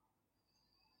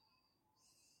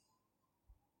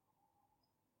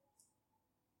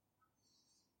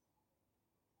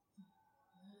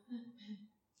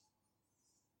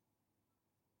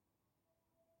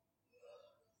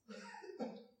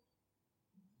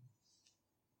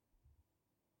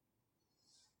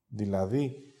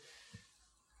 Δηλαδή,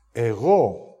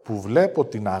 εγώ που βλέπω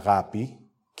την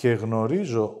αγάπη και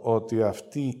γνωρίζω ότι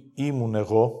αυτή ήμουν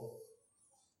εγώ,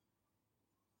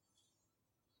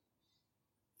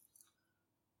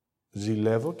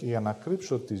 ζηλεύω και για να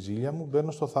κρύψω τη ζήλια μου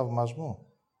μπαίνω στο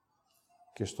θαυμασμό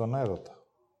και στον έρωτα.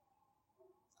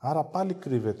 Άρα πάλι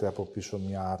κρύβεται από πίσω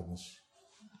μια άρνηση.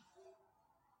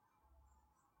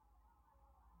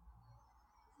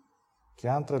 Και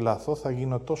αν τρελαθώ θα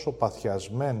γίνω τόσο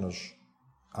παθιασμένος,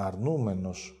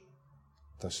 αρνούμενος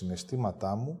τα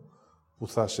συναισθήματά μου, που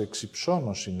θα σε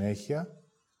εξυψώνω συνέχεια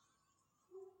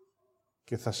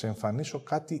και θα σε εμφανίσω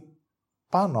κάτι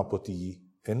πάνω από τη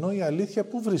γη. Ενώ η αλήθεια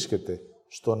πού βρίσκεται?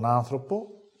 Στον άνθρωπο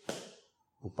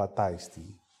που πατάει στη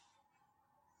γη.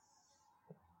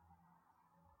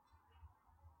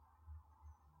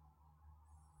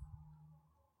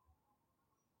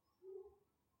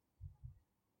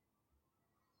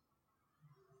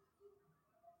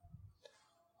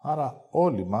 Άρα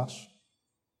όλοι μας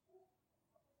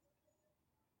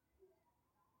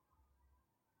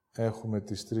έχουμε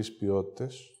τις τρεις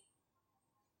ποιότητες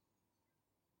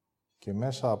και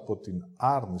μέσα από την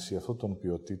άρνηση αυτών των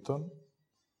ποιοτήτων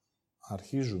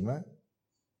αρχίζουμε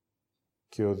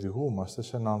και οδηγούμαστε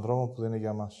σε έναν δρόμο που δεν είναι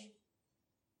για μας.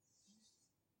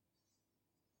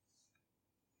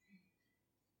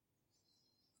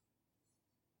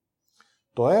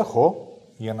 Το έχω,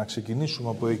 για να ξεκινήσουμε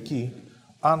από εκεί,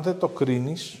 αν δεν το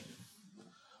κρίνεις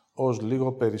ως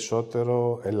λίγο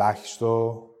περισσότερο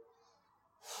ελάχιστο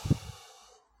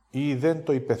ή δεν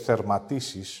το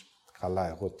υπεθερματίσεις, καλά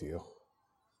εγώ τι έχω,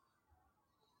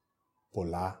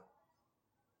 πολλά,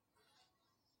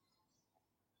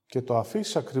 και το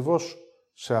αφήσεις ακριβώς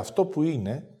σε αυτό που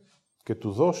είναι και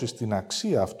του δώσεις την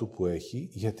αξία αυτού που έχει,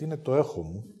 γιατί είναι το έχω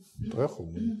μου, το έχω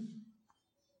μου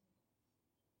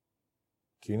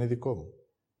και είναι δικό μου.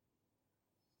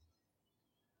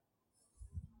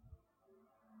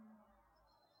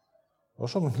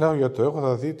 Όσο μιλάω για το έχω,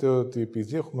 θα δείτε ότι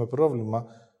επειδή έχουμε πρόβλημα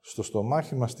στο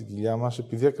στομάχι μας, στην κοιλιά μας,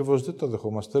 επειδή ακριβώς δεν το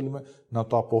δεχόμαστε, θέλουμε να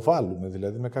το αποβάλουμε.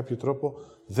 Δηλαδή, με κάποιο τρόπο,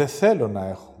 δεν θέλω να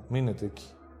έχω. Μείνετε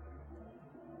εκεί.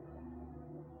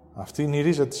 Αυτή είναι η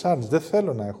ρίζα της άρνησης. Δεν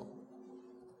θέλω να έχω.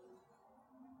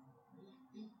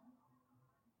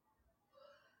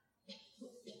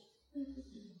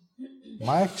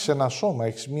 Μα έχεις ένα σώμα,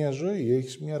 έχεις μία ζωή,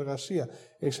 έχεις μία εργασία,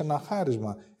 έχεις ένα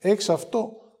χάρισμα, έχεις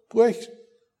αυτό που έχεις.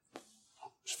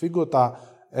 Σφίγγω τα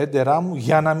έντερά μου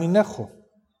για να μην έχω.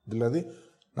 Δηλαδή,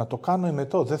 να το κάνω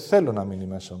εμετό. Δεν θέλω να μείνει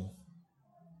μέσα μου.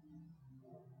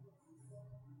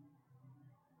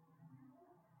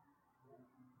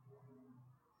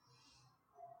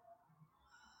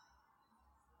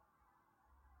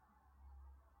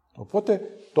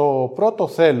 Οπότε, το πρώτο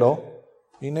θέλω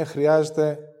είναι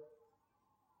χρειάζεται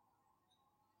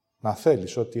να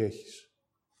θέλεις ό,τι έχεις.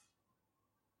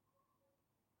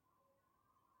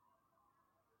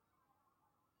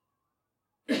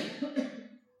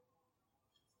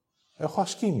 Έχω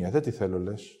ασκήμια, δεν τη θέλω,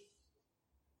 λες.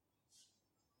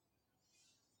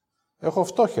 Έχω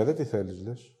φτώχεια, δεν τη θέλεις,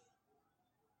 λες.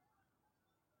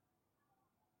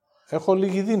 Έχω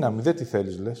λίγη δύναμη, δεν τη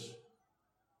θέλεις, λες.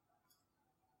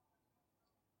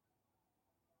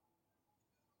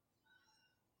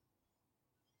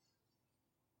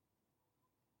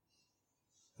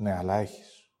 Ναι, αλλά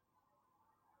έχεις.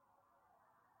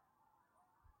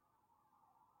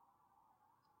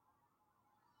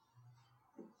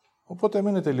 Οπότε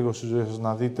μείνετε λίγο στη ζωή σας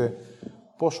να δείτε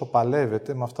πόσο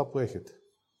παλεύετε με αυτά που έχετε.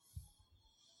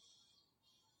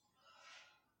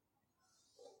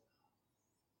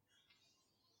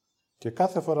 Και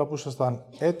κάθε φορά που ήσασταν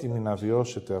έτοιμοι να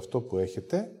βιώσετε αυτό που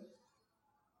έχετε,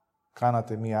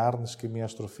 κάνατε μία άρνηση και μία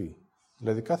στροφή.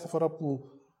 Δηλαδή κάθε φορά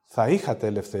που θα είχατε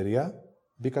ελευθερία,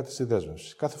 μπήκατε στη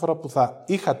δέσμευση. Κάθε φορά που θα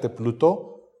είχατε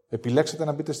πλούτο, επιλέξατε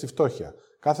να μπείτε στη φτώχεια.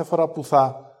 Κάθε φορά που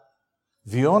θα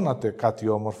βιώνατε κάτι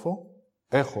όμορφο,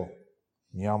 έχω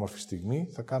μια όμορφη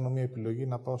στιγμή, θα κάνω μια επιλογή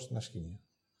να πάω στην ασκήμια.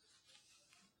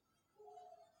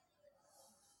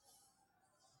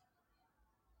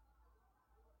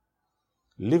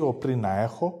 Λίγο πριν να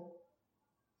έχω,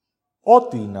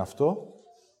 ό,τι είναι αυτό,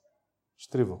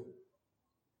 στρίβω.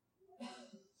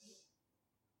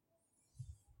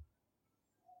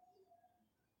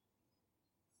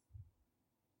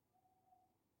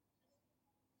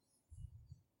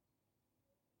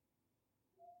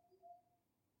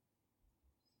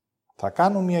 Θα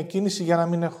κάνω μια κίνηση για να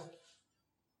μην έχω.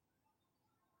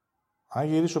 Αν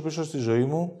γυρίσω πίσω στη ζωή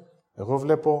μου, εγώ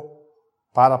βλέπω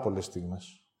πάρα πολλές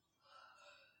στιγμές.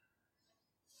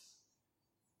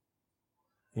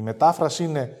 Η μετάφραση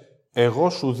είναι εγώ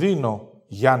σου δίνω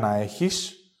για να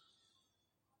έχεις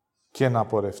και να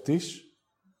πορευτείς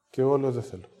και εγώ λέω δεν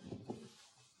θέλω.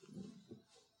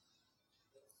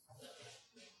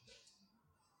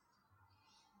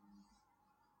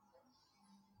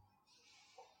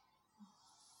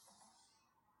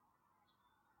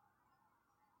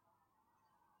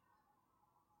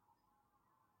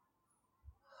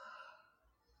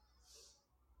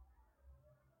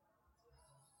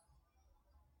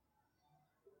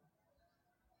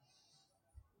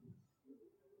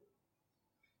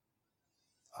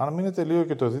 Αν μείνετε λίγο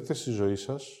και το δείτε στη ζωή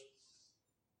σας,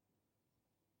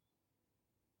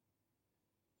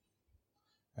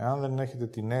 εάν δεν έχετε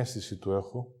την αίσθηση του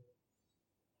έχω,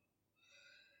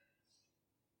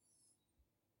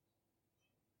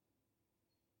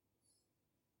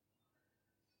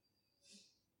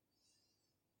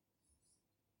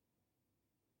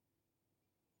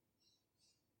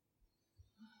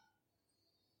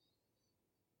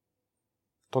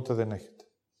 τότε δεν έχετε.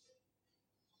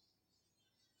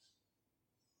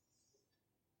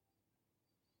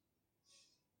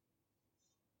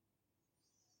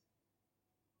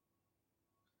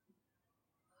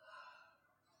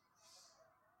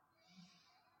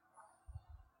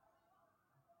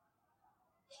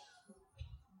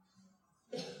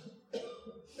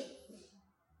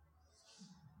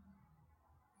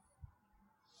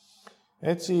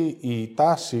 Έτσι, η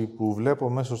τάση που βλέπω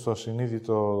μέσα στο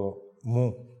ασυνείδητο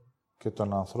μου και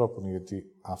των ανθρώπων, γιατί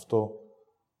αυτό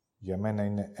για μένα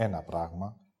είναι ένα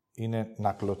πράγμα, είναι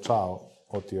να κλωτσάω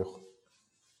ό,τι έχω.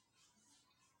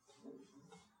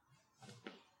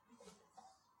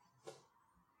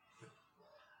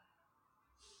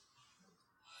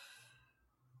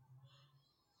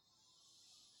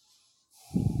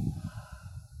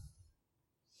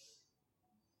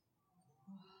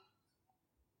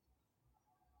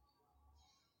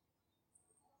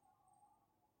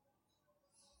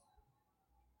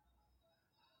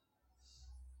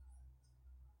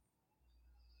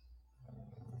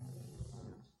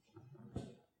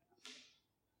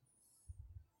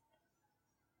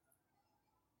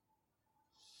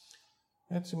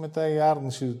 Έτσι μετά η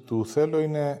άρνηση του θέλω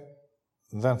είναι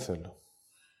δεν θέλω.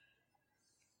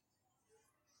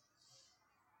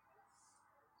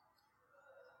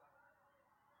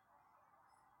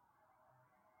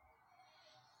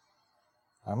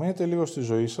 Αν μείνετε λίγο στη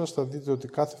ζωή σας, θα δείτε ότι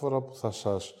κάθε φορά που θα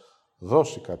σας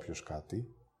δώσει κάποιος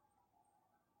κάτι,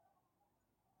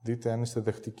 δείτε αν είστε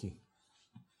δεχτικοί.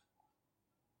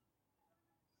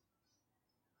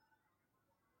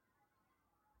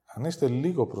 Αν είστε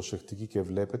λίγο προσεκτικοί και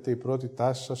βλέπετε, η πρώτη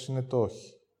τάση σας είναι το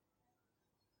όχι.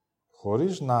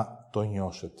 Χωρίς να το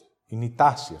νιώσετε. Είναι η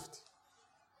τάση αυτή.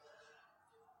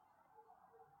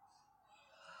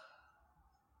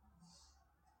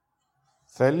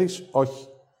 Θέλεις, όχι.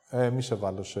 Μη σε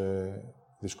βάλω σε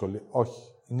δυσκολία.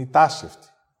 Όχι. Είναι η τάση αυτή.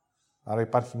 Άρα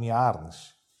υπάρχει μια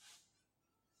άρνηση.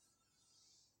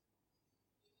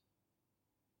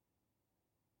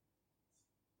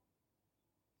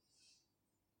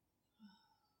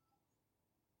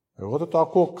 Εγώ δεν το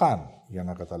ακούω καν, για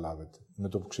να καταλάβετε. Με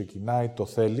το που ξεκινάει το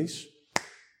θέλεις,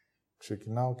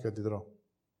 ξεκινάω και αντιδρώ.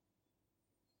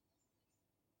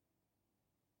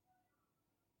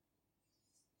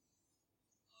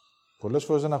 Πολλές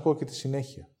φορές δεν ακούω και τη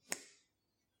συνέχεια.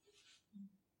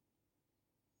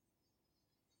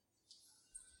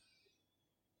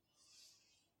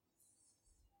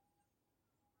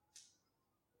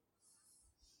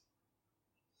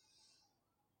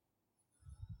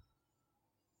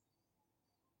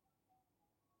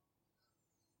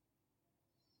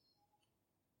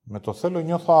 Με το θέλω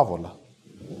νιώθω άβολα.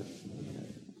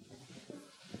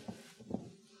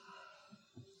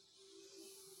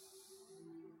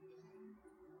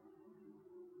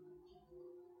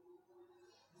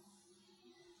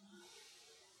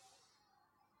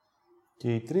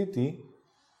 Και η τρίτη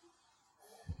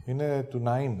είναι του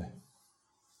να είμαι.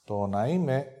 Το να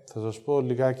είμαι, θα σας πω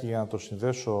λιγάκι για να το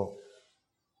συνδέσω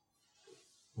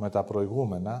με τα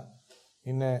προηγούμενα,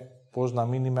 είναι πώς να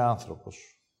μην είμαι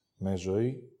άνθρωπος με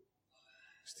ζωή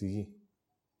στη γη.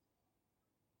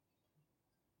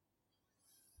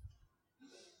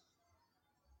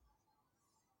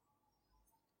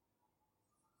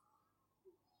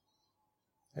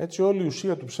 Έτσι όλη η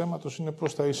ουσία του ψέματος είναι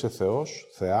πώς θα είσαι Θεός,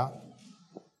 Θεά,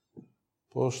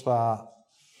 πώς θα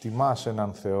τιμάς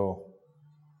έναν Θεό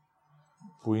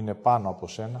που είναι πάνω από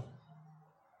σένα.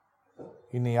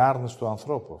 Είναι η άρνηση του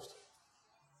ανθρώπου αυτό.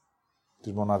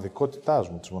 Της μοναδικότητάς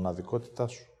μου, της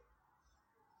μοναδικότητάς σου.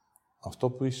 Αυτό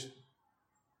που είσαι.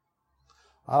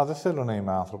 Άρα δεν θέλω να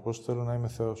είμαι άνθρωπος, θέλω να είμαι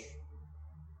Θεός.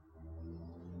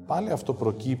 Πάλι αυτό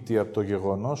προκύπτει από το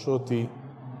γεγονός ότι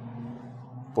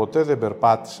ποτέ δεν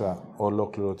περπάτησα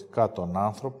ολοκληρωτικά τον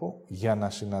άνθρωπο για να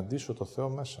συναντήσω το Θεό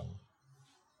μέσα μου.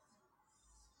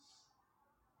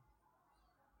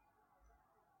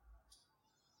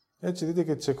 Έτσι δείτε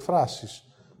και τις εκφράσεις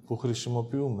που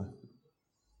χρησιμοποιούμε.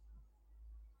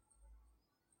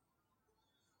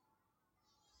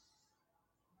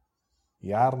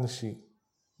 Η άρνηση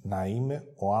να είμαι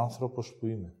ο άνθρωπος που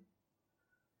είμαι.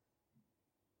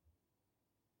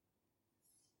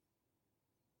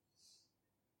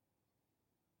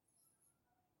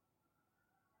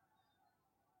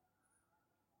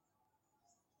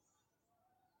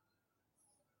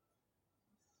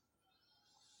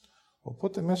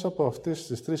 Οπότε μέσα από αυτές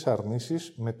τις 3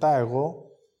 αρνήσεις, μετά εγώ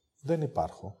δεν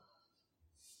υπάρχω.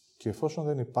 Και εφόσον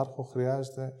δεν υπάρχω,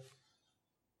 χρειάζεται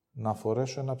να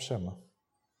φορέσω ένα ψέμα.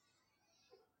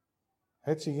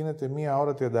 Έτσι γίνεται μία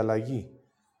όρατη ανταλλαγή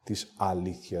της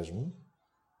αλήθειας μου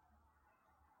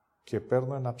και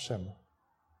παίρνω ένα ψέμα.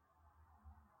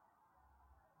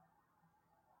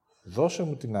 Δώσε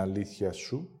μου την αλήθεια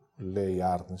σου, λέει η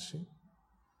άρνηση,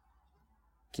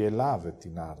 και λάβε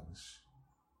την άρνηση.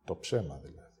 Το ψέμα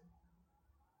δηλαδή.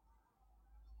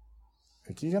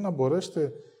 Εκεί για να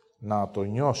μπορέσετε να το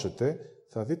νιώσετε,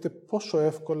 θα δείτε πόσο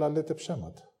εύκολα λέτε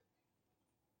ψέματα.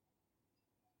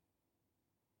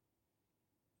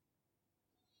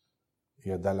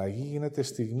 Η ανταλλαγή γίνεται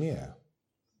στιγμιαία.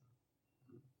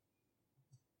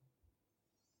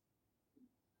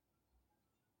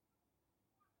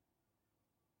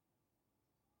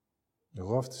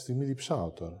 Εγώ αυτή τη στιγμή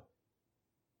διψάω τώρα.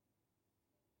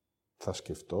 Θα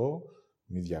σκεφτώ,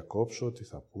 μη διακόψω, τι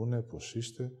θα πούνε, πώς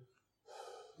είστε.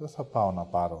 Δεν θα πάω να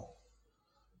πάρω,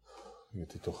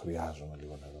 γιατί το χρειάζομαι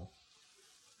λίγο νερό.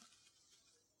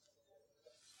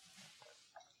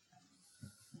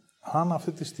 Αν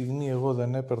αυτή τη στιγμή εγώ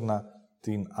δεν έπαιρνα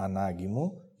την ανάγκη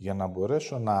μου, για να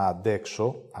μπορέσω να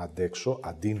αντέξω,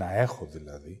 αντί να έχω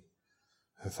δηλαδή,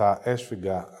 θα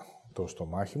έσφυγγα το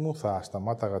στομάχι μου, θα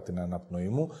σταμάταγα την αναπνοή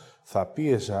μου, θα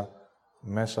πίεζα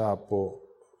μέσα από...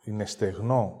 είναι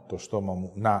στεγνό το στόμα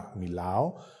μου να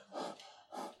μιλάω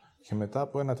και μετά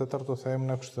από 1/4 θα ήμουν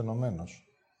εξουθενωμένος.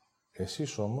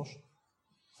 Εσείς όμως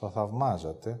θα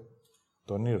θαυμάζατε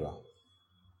τον ήρωα.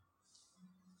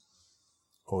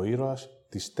 Ο ήρωας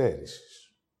της στέρησης.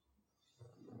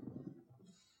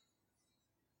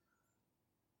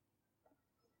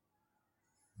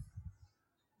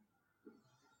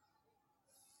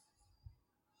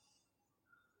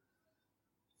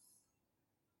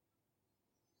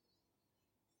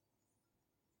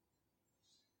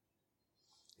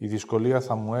 Η δυσκολία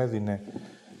θα μου έδινε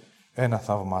ένα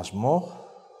θαυμασμό,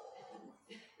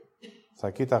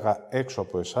 θα κοίταγα έξω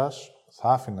από εσάς, θα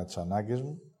άφηνα τις ανάγκες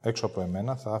μου, έξω από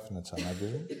εμένα θα άφηνα τις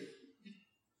ανάγκες μου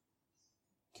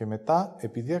και μετά,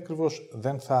 επειδή ακριβώς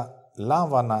δεν θα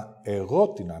λάμβανα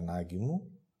εγώ την ανάγκη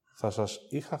μου, θα σας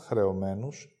είχα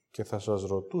χρεωμένους και θα σας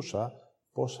ρωτούσα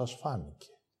πώς σας φάνηκε.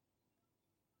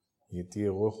 Γιατί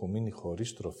εγώ έχω μείνει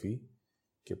χωρίς τροφή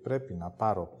και πρέπει να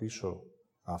πάρω πίσω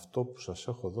αυτό που σας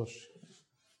έχω δώσει.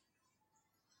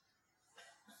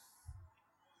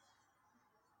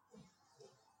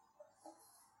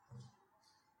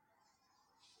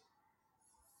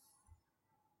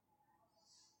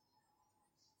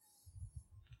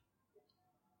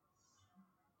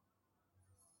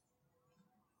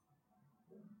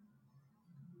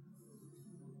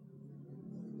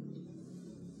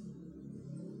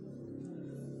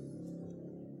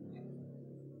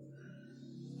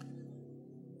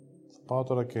 Πάω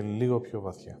τώρα και λίγο πιο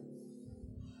βαθιά.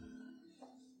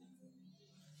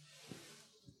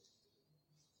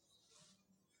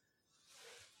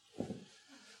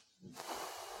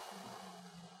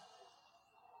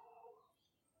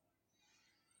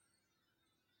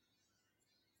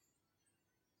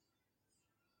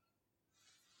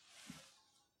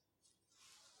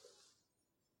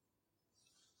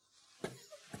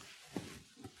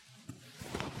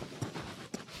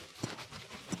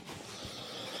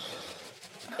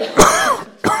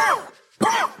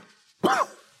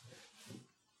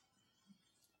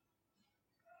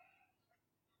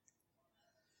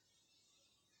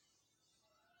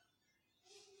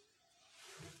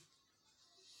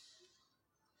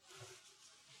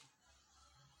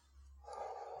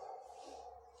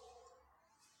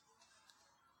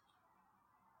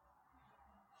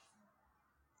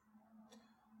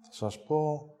 Θα σας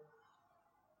πω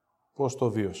πώς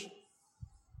το βίωσα.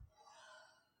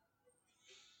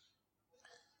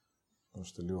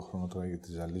 Δώστε λίγο χρόνο τώρα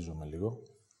γιατί ζαλίζομαι λίγο.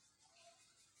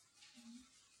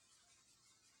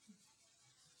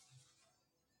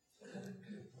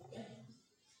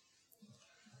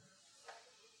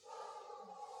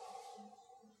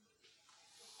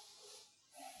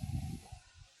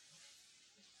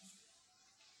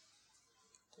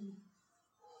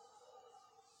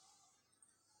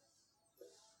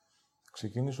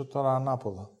 Ξεκινήσω τώρα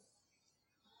ανάποδα.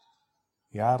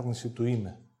 Η άρνηση του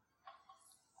είμαι.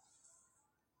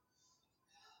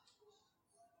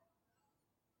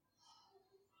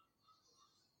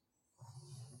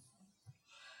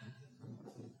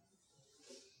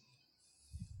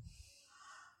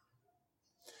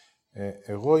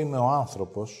 Εγώ είμαι ο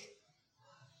άνθρωπος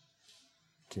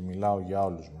και μιλάω για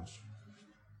όλους μας.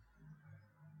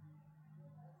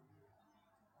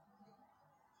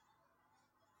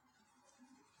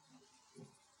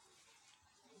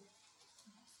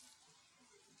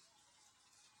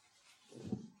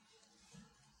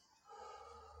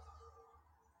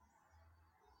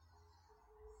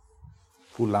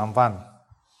 που λαμβάνει.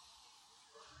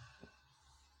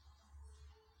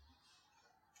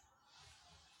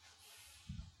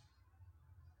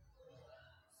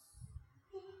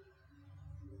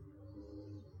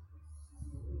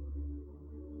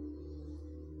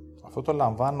 Αυτό το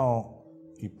λαμβάνω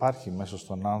υπάρχει μέσα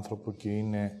στον άνθρωπο και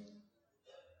είναι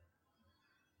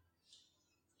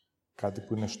κάτι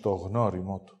που είναι στο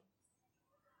γνώριμο του.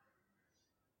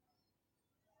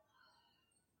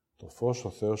 Το φως,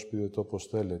 ο Θεός, πείτε το όπως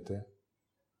θέλετε,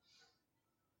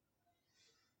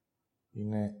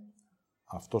 είναι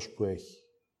αυτός που έχει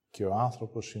και ο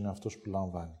άνθρωπος είναι αυτός που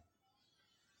λαμβάνει.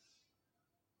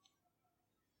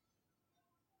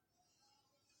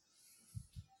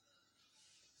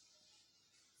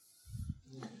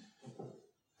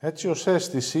 Έτσι ως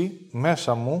αίσθηση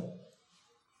μέσα μου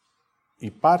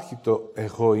υπάρχει το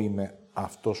εγώ είμαι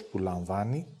αυτός που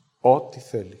λαμβάνει ό,τι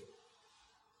θέλει.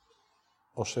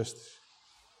 Ως αίσθηση.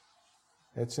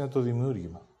 Έτσι είναι το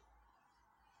δημιούργημα.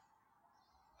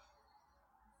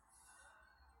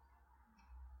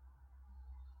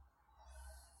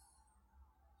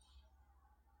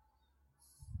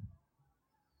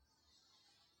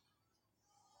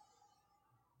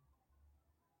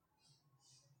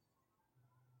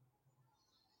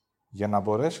 Για να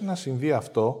μπορέσει να συμβεί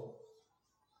αυτό,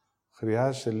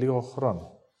 χρειάζεται λίγο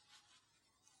χρόνο.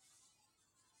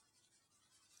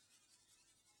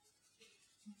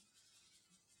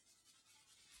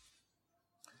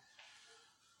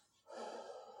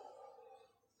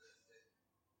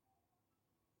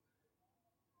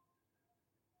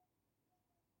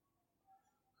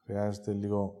 Χρειάζεται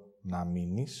λίγο να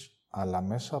μείνεις, αλλά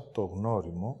μέσα από το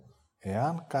γνώριμο,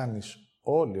 εάν κάνεις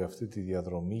όλη αυτή τη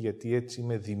διαδρομή, γιατί έτσι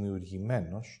είμαι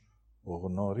δημιουργημένος,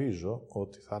 γνωρίζω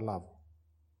ότι θα λάβω.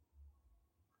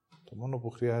 Το μόνο που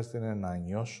χρειάζεται είναι να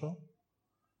νιώσω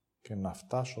και να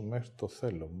φτάσω μέχρι το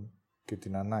θέλω μου και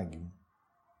την ανάγκη μου.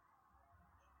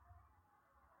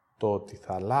 Το ότι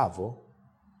θα λάβω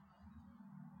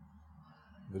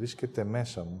βρίσκεται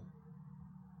μέσα μου,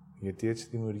 γιατί έτσι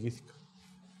δημιουργήθηκα.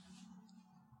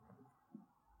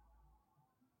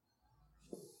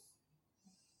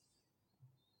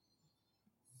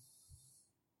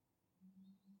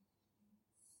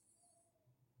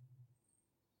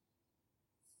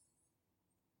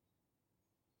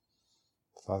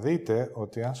 Θα δείτε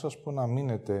ότι αν σας πω να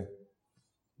μείνετε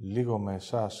λίγο με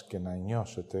εσάς και να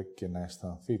νιώσετε και να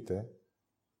αισθανθείτε,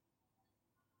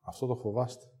 αυτό το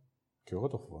φοβάστε. Και εγώ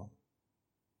το φοβάμαι.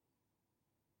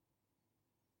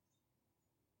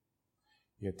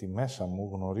 Γιατί μέσα μου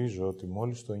γνωρίζω ότι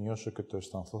μόλις το νιώσω και το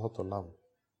αισθανθώ θα το λάβω.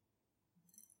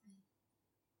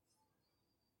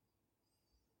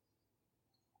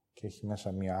 Και έχει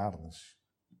μέσα μία άρνηση.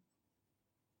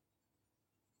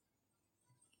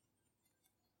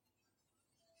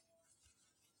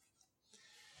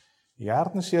 Η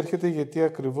άρνηση έρχεται γιατί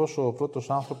ακριβώς ο πρώτος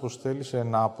άνθρωπος θέλησε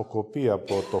να αποκοπεί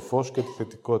από το φως και τη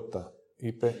θετικότητα.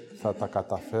 Είπε, θα τα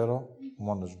καταφέρω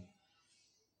μόνος μου.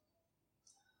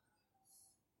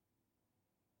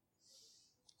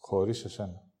 Χωρίς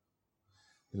εσένα.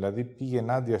 Δηλαδή πήγε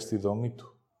ενάντια στη δομή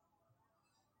του.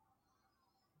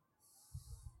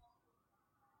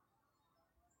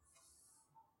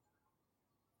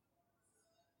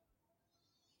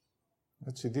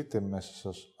 Έτσι δείτε μέσα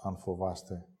σας αν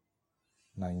φοβάστε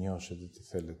να νιώσετε τι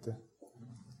θέλετε.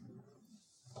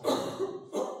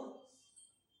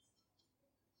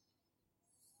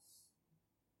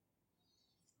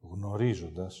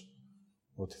 Γνωρίζοντας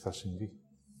ότι θα συμβεί.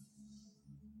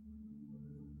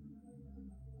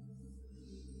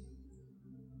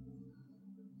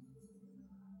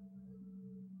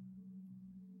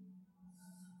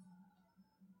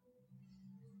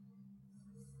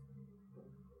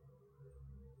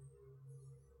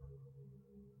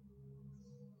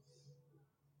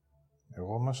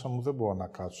 Εγώ μέσα μου δεν μπορώ να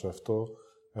κάτσω αυτό.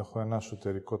 Έχω ένα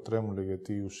εσωτερικό τρέμουλο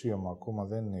γιατί η ουσία μου ακόμα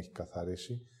δεν έχει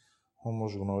καθαρίσει.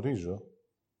 Όμως γνωρίζω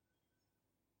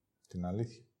την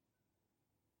αλήθεια.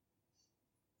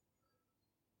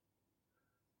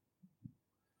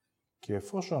 Και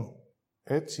εφόσον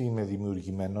έτσι είμαι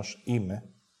δημιουργημένος,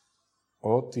 είμαι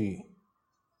ό,τι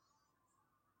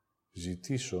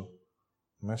ζητήσω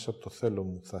μέσα από το θέλω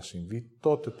μου θα συμβεί,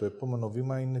 τότε το επόμενο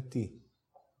βήμα είναι τι?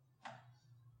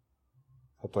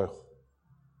 Θα το έχω.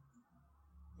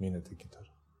 Μείνετε εκεί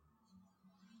τώρα.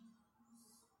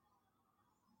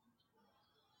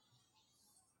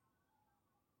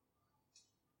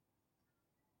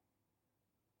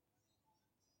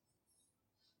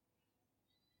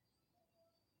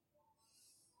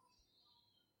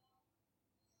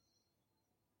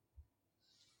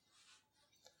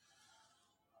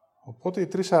 Οπότε οι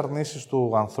τρεις αρνήσεις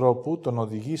του ανθρώπου τον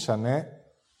οδηγήσανε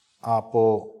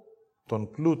από τον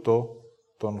πλούτο,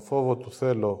 τον φόβο του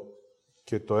θέλω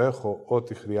και το έχω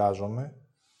ό,τι χρειάζομαι,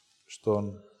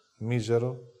 στον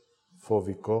μίζερο,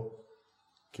 φοβικό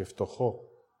και φτωχό.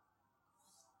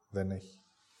 Δεν έχει.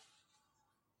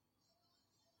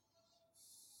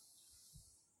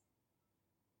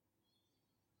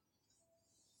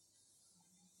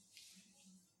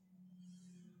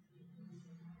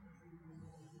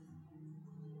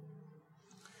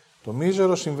 Το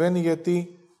μίζερο συμβαίνει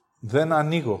γιατί δεν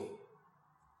ανοίγω.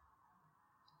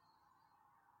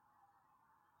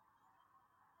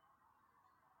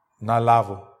 Να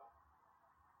λάβω.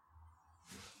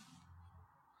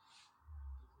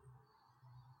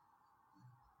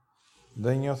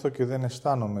 Δεν νιώθω και δεν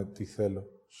αισθάνομαι τι θέλω.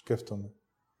 Σκέφτομαι.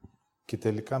 Και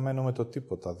τελικά μένω με το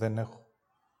τίποτα. Δεν έχω.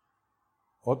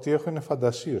 Ό,τι έχω είναι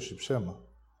φαντασίωση, ψέμα.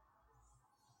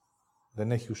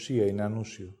 Δεν έχει ουσία, είναι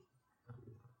ανούσιο.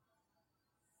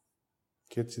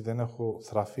 Και έτσι δεν έχω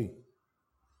θραφεί.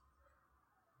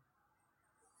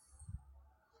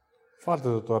 Βάλτε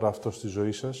το τώρα αυτό στη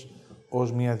ζωή σας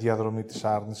ως μια διαδρομή της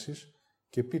άρνησης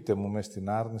και πείτε μου μες στην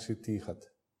άρνηση τι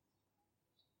είχατε.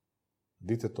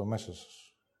 Δείτε το μέσα σας.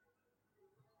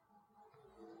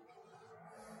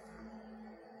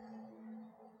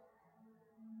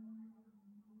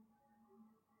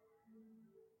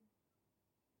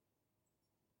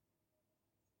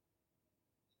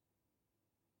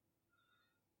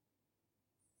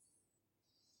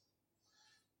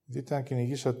 Δείτε αν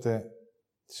κυνηγήσατε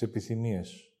τις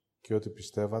επιθυμίες και ό,τι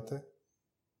πιστεύατε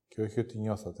και όχι ό,τι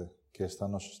νιώθατε και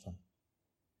αισθανόσασταν.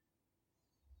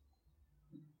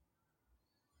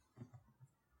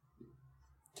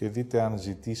 Και δείτε αν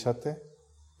ζητήσατε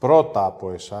πρώτα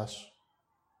από εσάς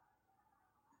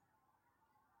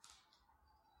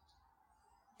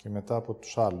και μετά από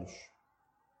τους άλλους.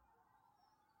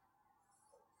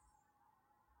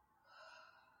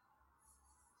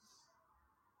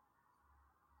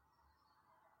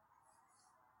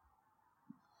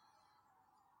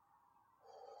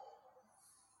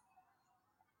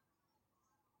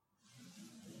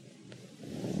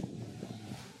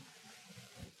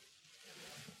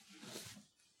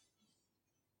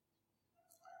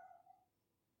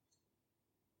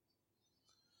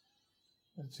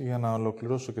 Έτσι, για να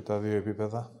ολοκληρώσω και τα δύο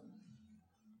επίπεδα.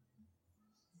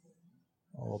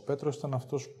 Ο Πέτρος ήταν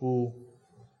αυτός που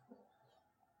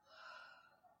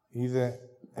είδε,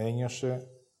 ένιωσε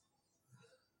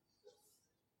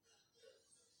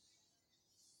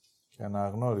και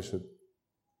αναγνώρισε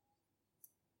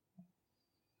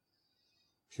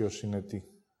ποιος είναι τι.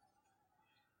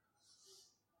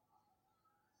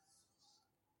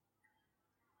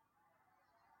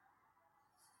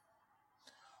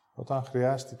 Όταν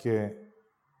χρειάστηκε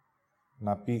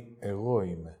να πει «εγώ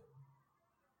είμαι»,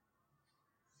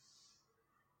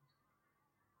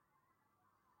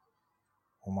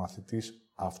 ο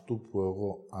μαθητής αυτού που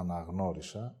εγώ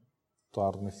αναγνώρισα, το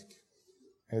αρνήθηκε.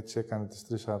 Έτσι έκανε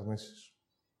τις 3 αρνήσεις.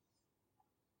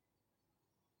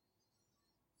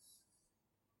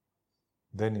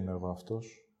 Δεν είμαι εγώ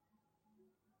αυτός.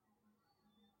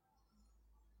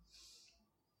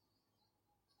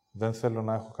 Δεν θέλω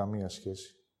να έχω καμία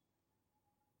σχέση.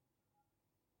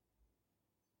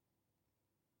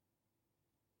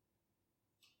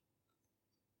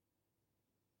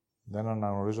 Δεν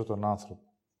αναγνωρίζω τον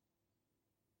άνθρωπο.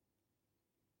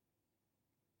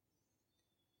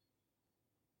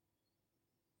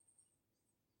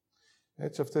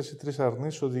 Έτσι αυτές οι 3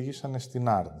 αρνήσεις οδηγήσανε στην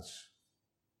άρνηση.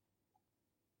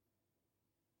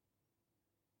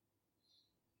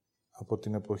 Από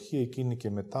την εποχή εκείνη και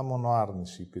μετά μόνο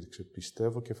άρνηση υπήρξε,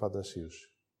 πιστεύω, και φαντασίωση.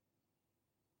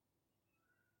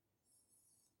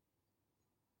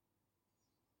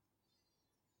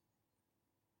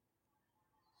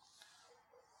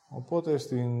 Οπότε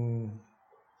στην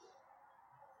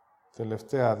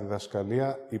τελευταία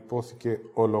διδασκαλία υπόθηκε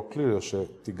ολοκλήρωσε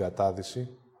την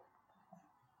κατάδυση,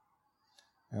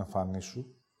 εμφανίσου,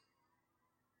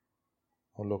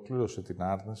 ολοκλήρωσε την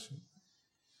άρνηση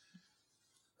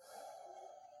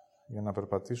για να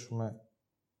περπατήσουμε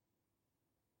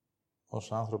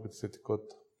ως άνθρωποι τη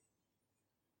θετικότητα.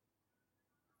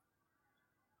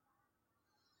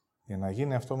 Για να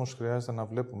γίνει αυτό όμως χρειάζεται να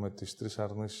βλέπουμε τις 3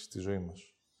 αρνήσεις στη ζωή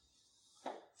μας.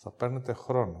 Θα παίρνετε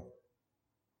χρόνο.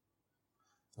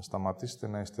 Θα σταματήσετε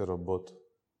να είστε ρομπότ.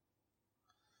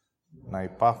 Να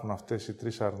υπάρχουν αυτές οι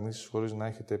 3 αρνήσεις χωρίς να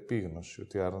έχετε επίγνωση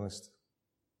ότι αρνείστε.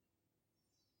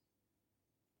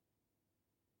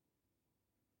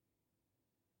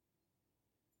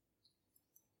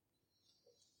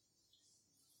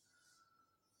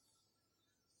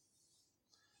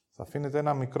 Θα αφήνετε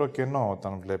ένα μικρό κενό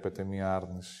όταν βλέπετε μία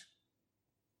άρνηση.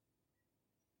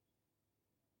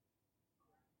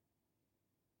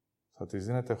 Θα της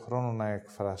δίνετε χρόνο να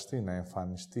εκφραστεί, να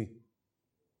εμφανιστεί.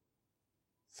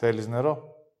 Θέλεις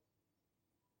νερό?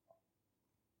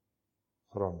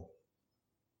 Χρόνο.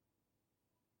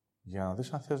 Για να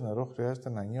δεις αν θες νερό, χρειάζεται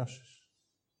να νιώσεις.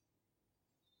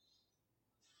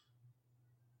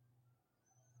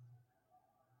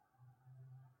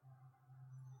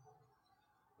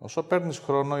 Όσο παίρνεις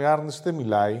χρόνο, η άρνηση δεν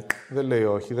μιλάει, δεν λέει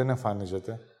όχι, δεν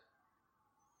εμφανίζεται.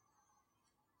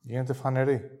 Γίνεται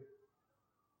φανερή.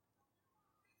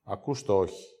 Ακούς το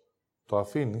όχι. Το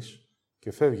αφήνεις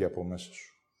και φεύγει από μέσα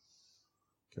σου.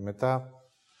 Και μετά,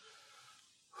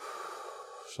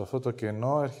 σε αυτό το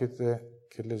κενό έρχεται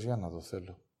και λες, για να δω,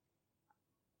 θέλω.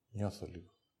 Νιώθω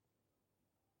λίγο.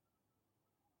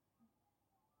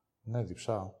 Ναι,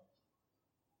 διψάω.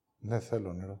 Ναι,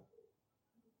 θέλω νερό.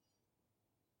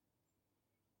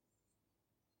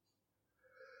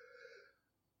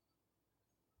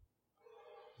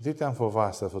 Δείτε αν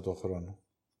φοβάστε αυτό το χρόνο.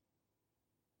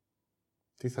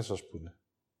 Τι θα σας πούνε?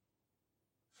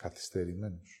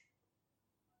 Καθυστερημένους.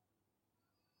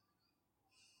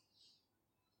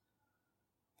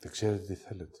 Δεν ξέρετε τι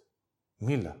θέλετε.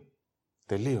 Μίλα.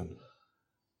 Τελείωνε.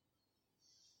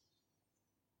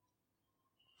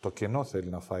 Το κενό θέλει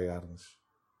να φάει άρνηση.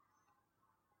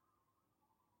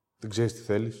 Δεν ξέρεις τι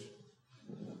θέλεις.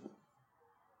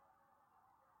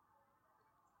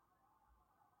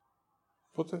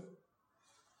 Οπότε,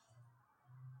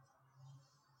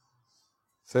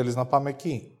 θέλεις να πάμε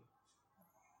εκεί.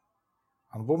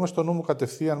 Αν μπούμε στο νου μου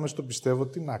κατευθείαν, μέσα στο πιστεύω,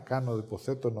 τι να κάνω,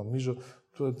 υποθέτω, νομίζω,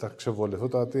 τα ξεβολευτώ,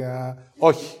 τα τι...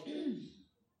 Όχι.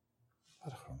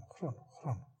 Άρα χρόνο.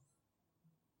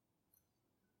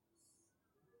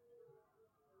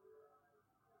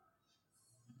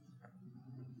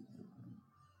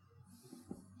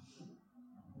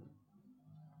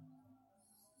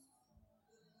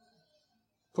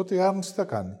 Οπότε η άρνηση τι θα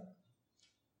κάνει?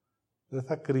 Δεν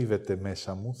θα κρύβεται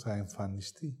μέσα μου, θα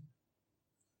εμφανιστεί.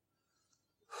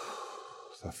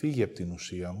 Θα φύγει από την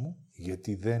ουσία μου,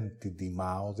 γιατί δεν την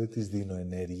τιμάω, δεν της δίνω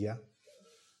ενέργεια.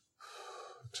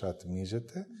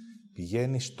 Εξατμίζεται.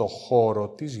 Πηγαίνει στο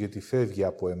χώρο της, γιατί φεύγει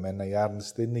από εμένα. Η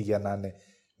άρνηση δεν είναι για να είναι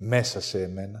μέσα σε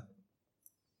εμένα.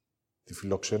 Τη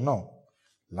φιλοξενώ,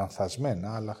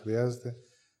 λανθασμένα, αλλά χρειάζεται.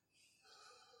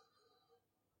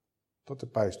 Τότε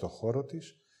πάει στο χώρο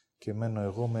της και μένω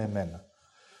εγώ με εμένα.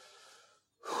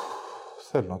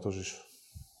 Θέλω να το ζήσω.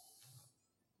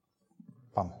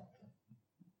 Πάμε.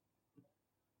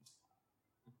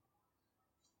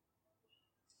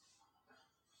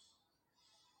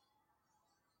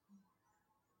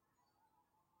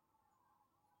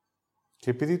 Και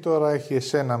επειδή τώρα έχει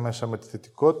εσένα μέσα με τη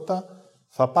θετικότητα,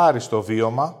 θα πάρεις το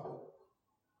βίωμα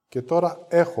και τώρα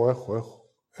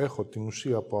έχω την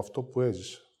ουσία από αυτό που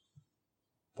έζησα.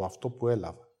 Από αυτό που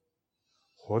έλαβα.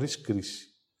 Χωρίς κρίση.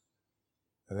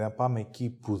 Δηλαδή, αν πάμε εκεί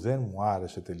που δεν μου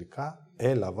άρεσε τελικά,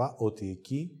 έλαβα ότι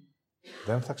εκεί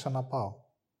δεν θα ξαναπάω.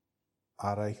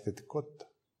 Άρα έχει θετικότητα.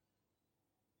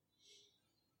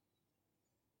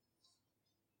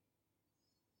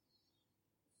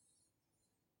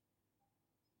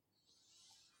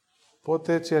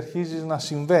 Οπότε έτσι αρχίζεις να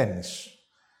συμβαίνεις,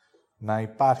 να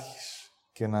υπάρχεις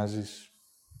και να ζεις.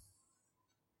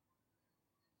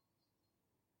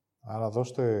 Άρα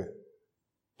δώστε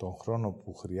τον χρόνο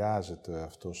που χρειάζεται ο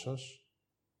εαυτός σας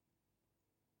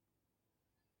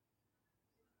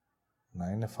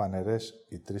να είναι φανερές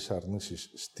οι 3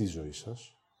 αρνήσεις στη ζωή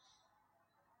σας,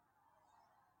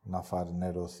 να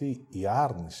φανερωθεί η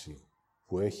άρνηση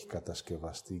που έχει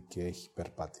κατασκευαστεί και έχει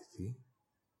περπατηθεί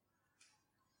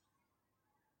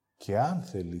και αν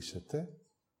θελήσετε,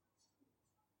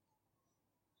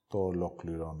 το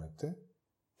ολοκληρώνετε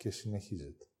και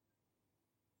συνεχίζετε.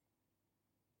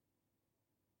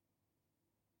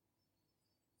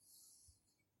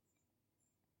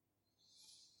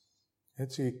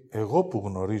 Έτσι, εγώ που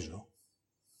γνωρίζω,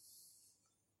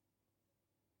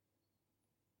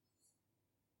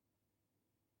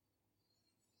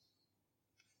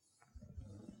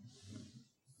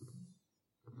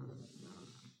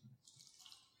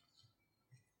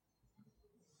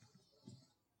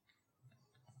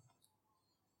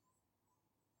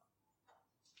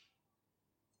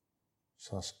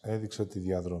 σας έδειξα τη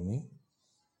διαδρομή.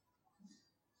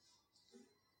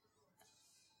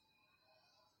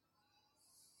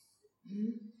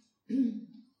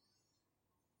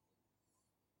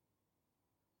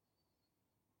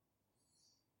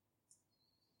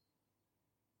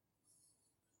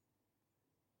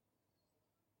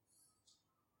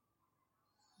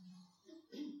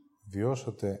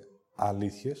 Βιώσατε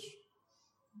αλήθειες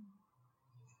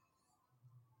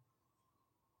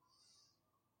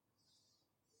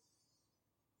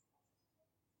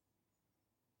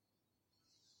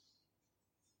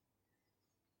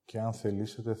και αν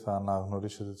θελήσετε θα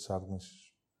αναγνωρίσετε τις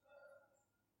αρνήσεις.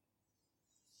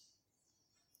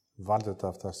 Βάλτε τα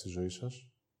αυτά στη ζωή σας,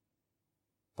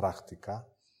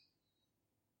 πρακτικά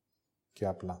και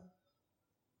απλά.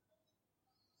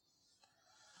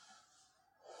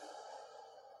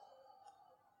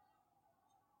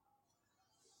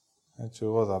 Έτσι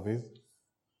εγώ, Δαυίδ,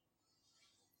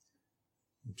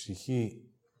 η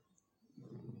ψυχή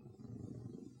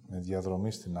με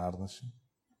διαδρομή στην άρνηση,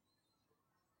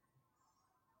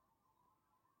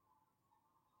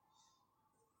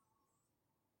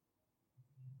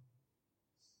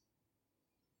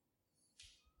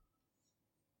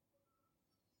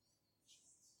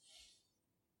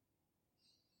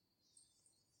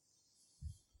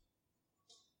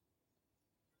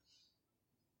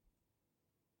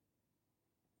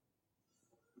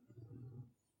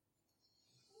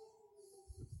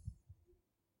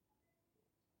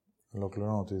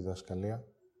 ολοκληρώνω τη διδασκαλία.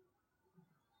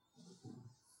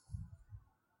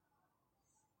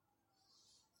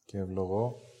 Και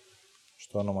ευλογώ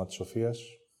στο όνομα της σοφίας,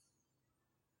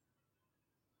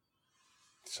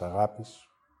 της αγάπης,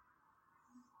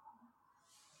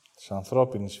 της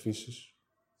ανθρώπινης φύσης,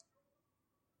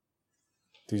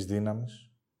 της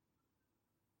δύναμης,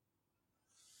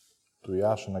 του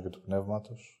Ιάσονα και του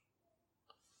Πνεύματος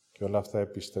και όλα αυτά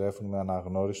επιστρέφουν με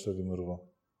αναγνώριση στο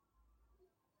Δημιουργό.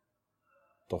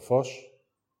 Το φως,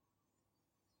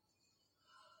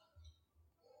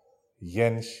 η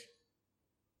γέννηση,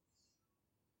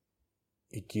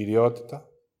 η κυριότητα,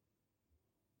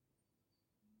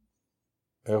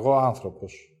 εγώ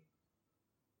άνθρωπος,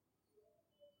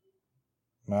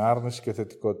 με άρνηση και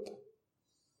θετικότητα.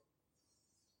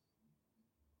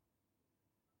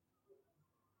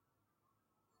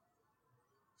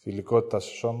 Θηλυκότητα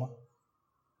σε σώμα,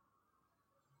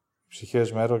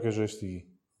 ψυχές με έργο και ζωή στη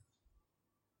γη.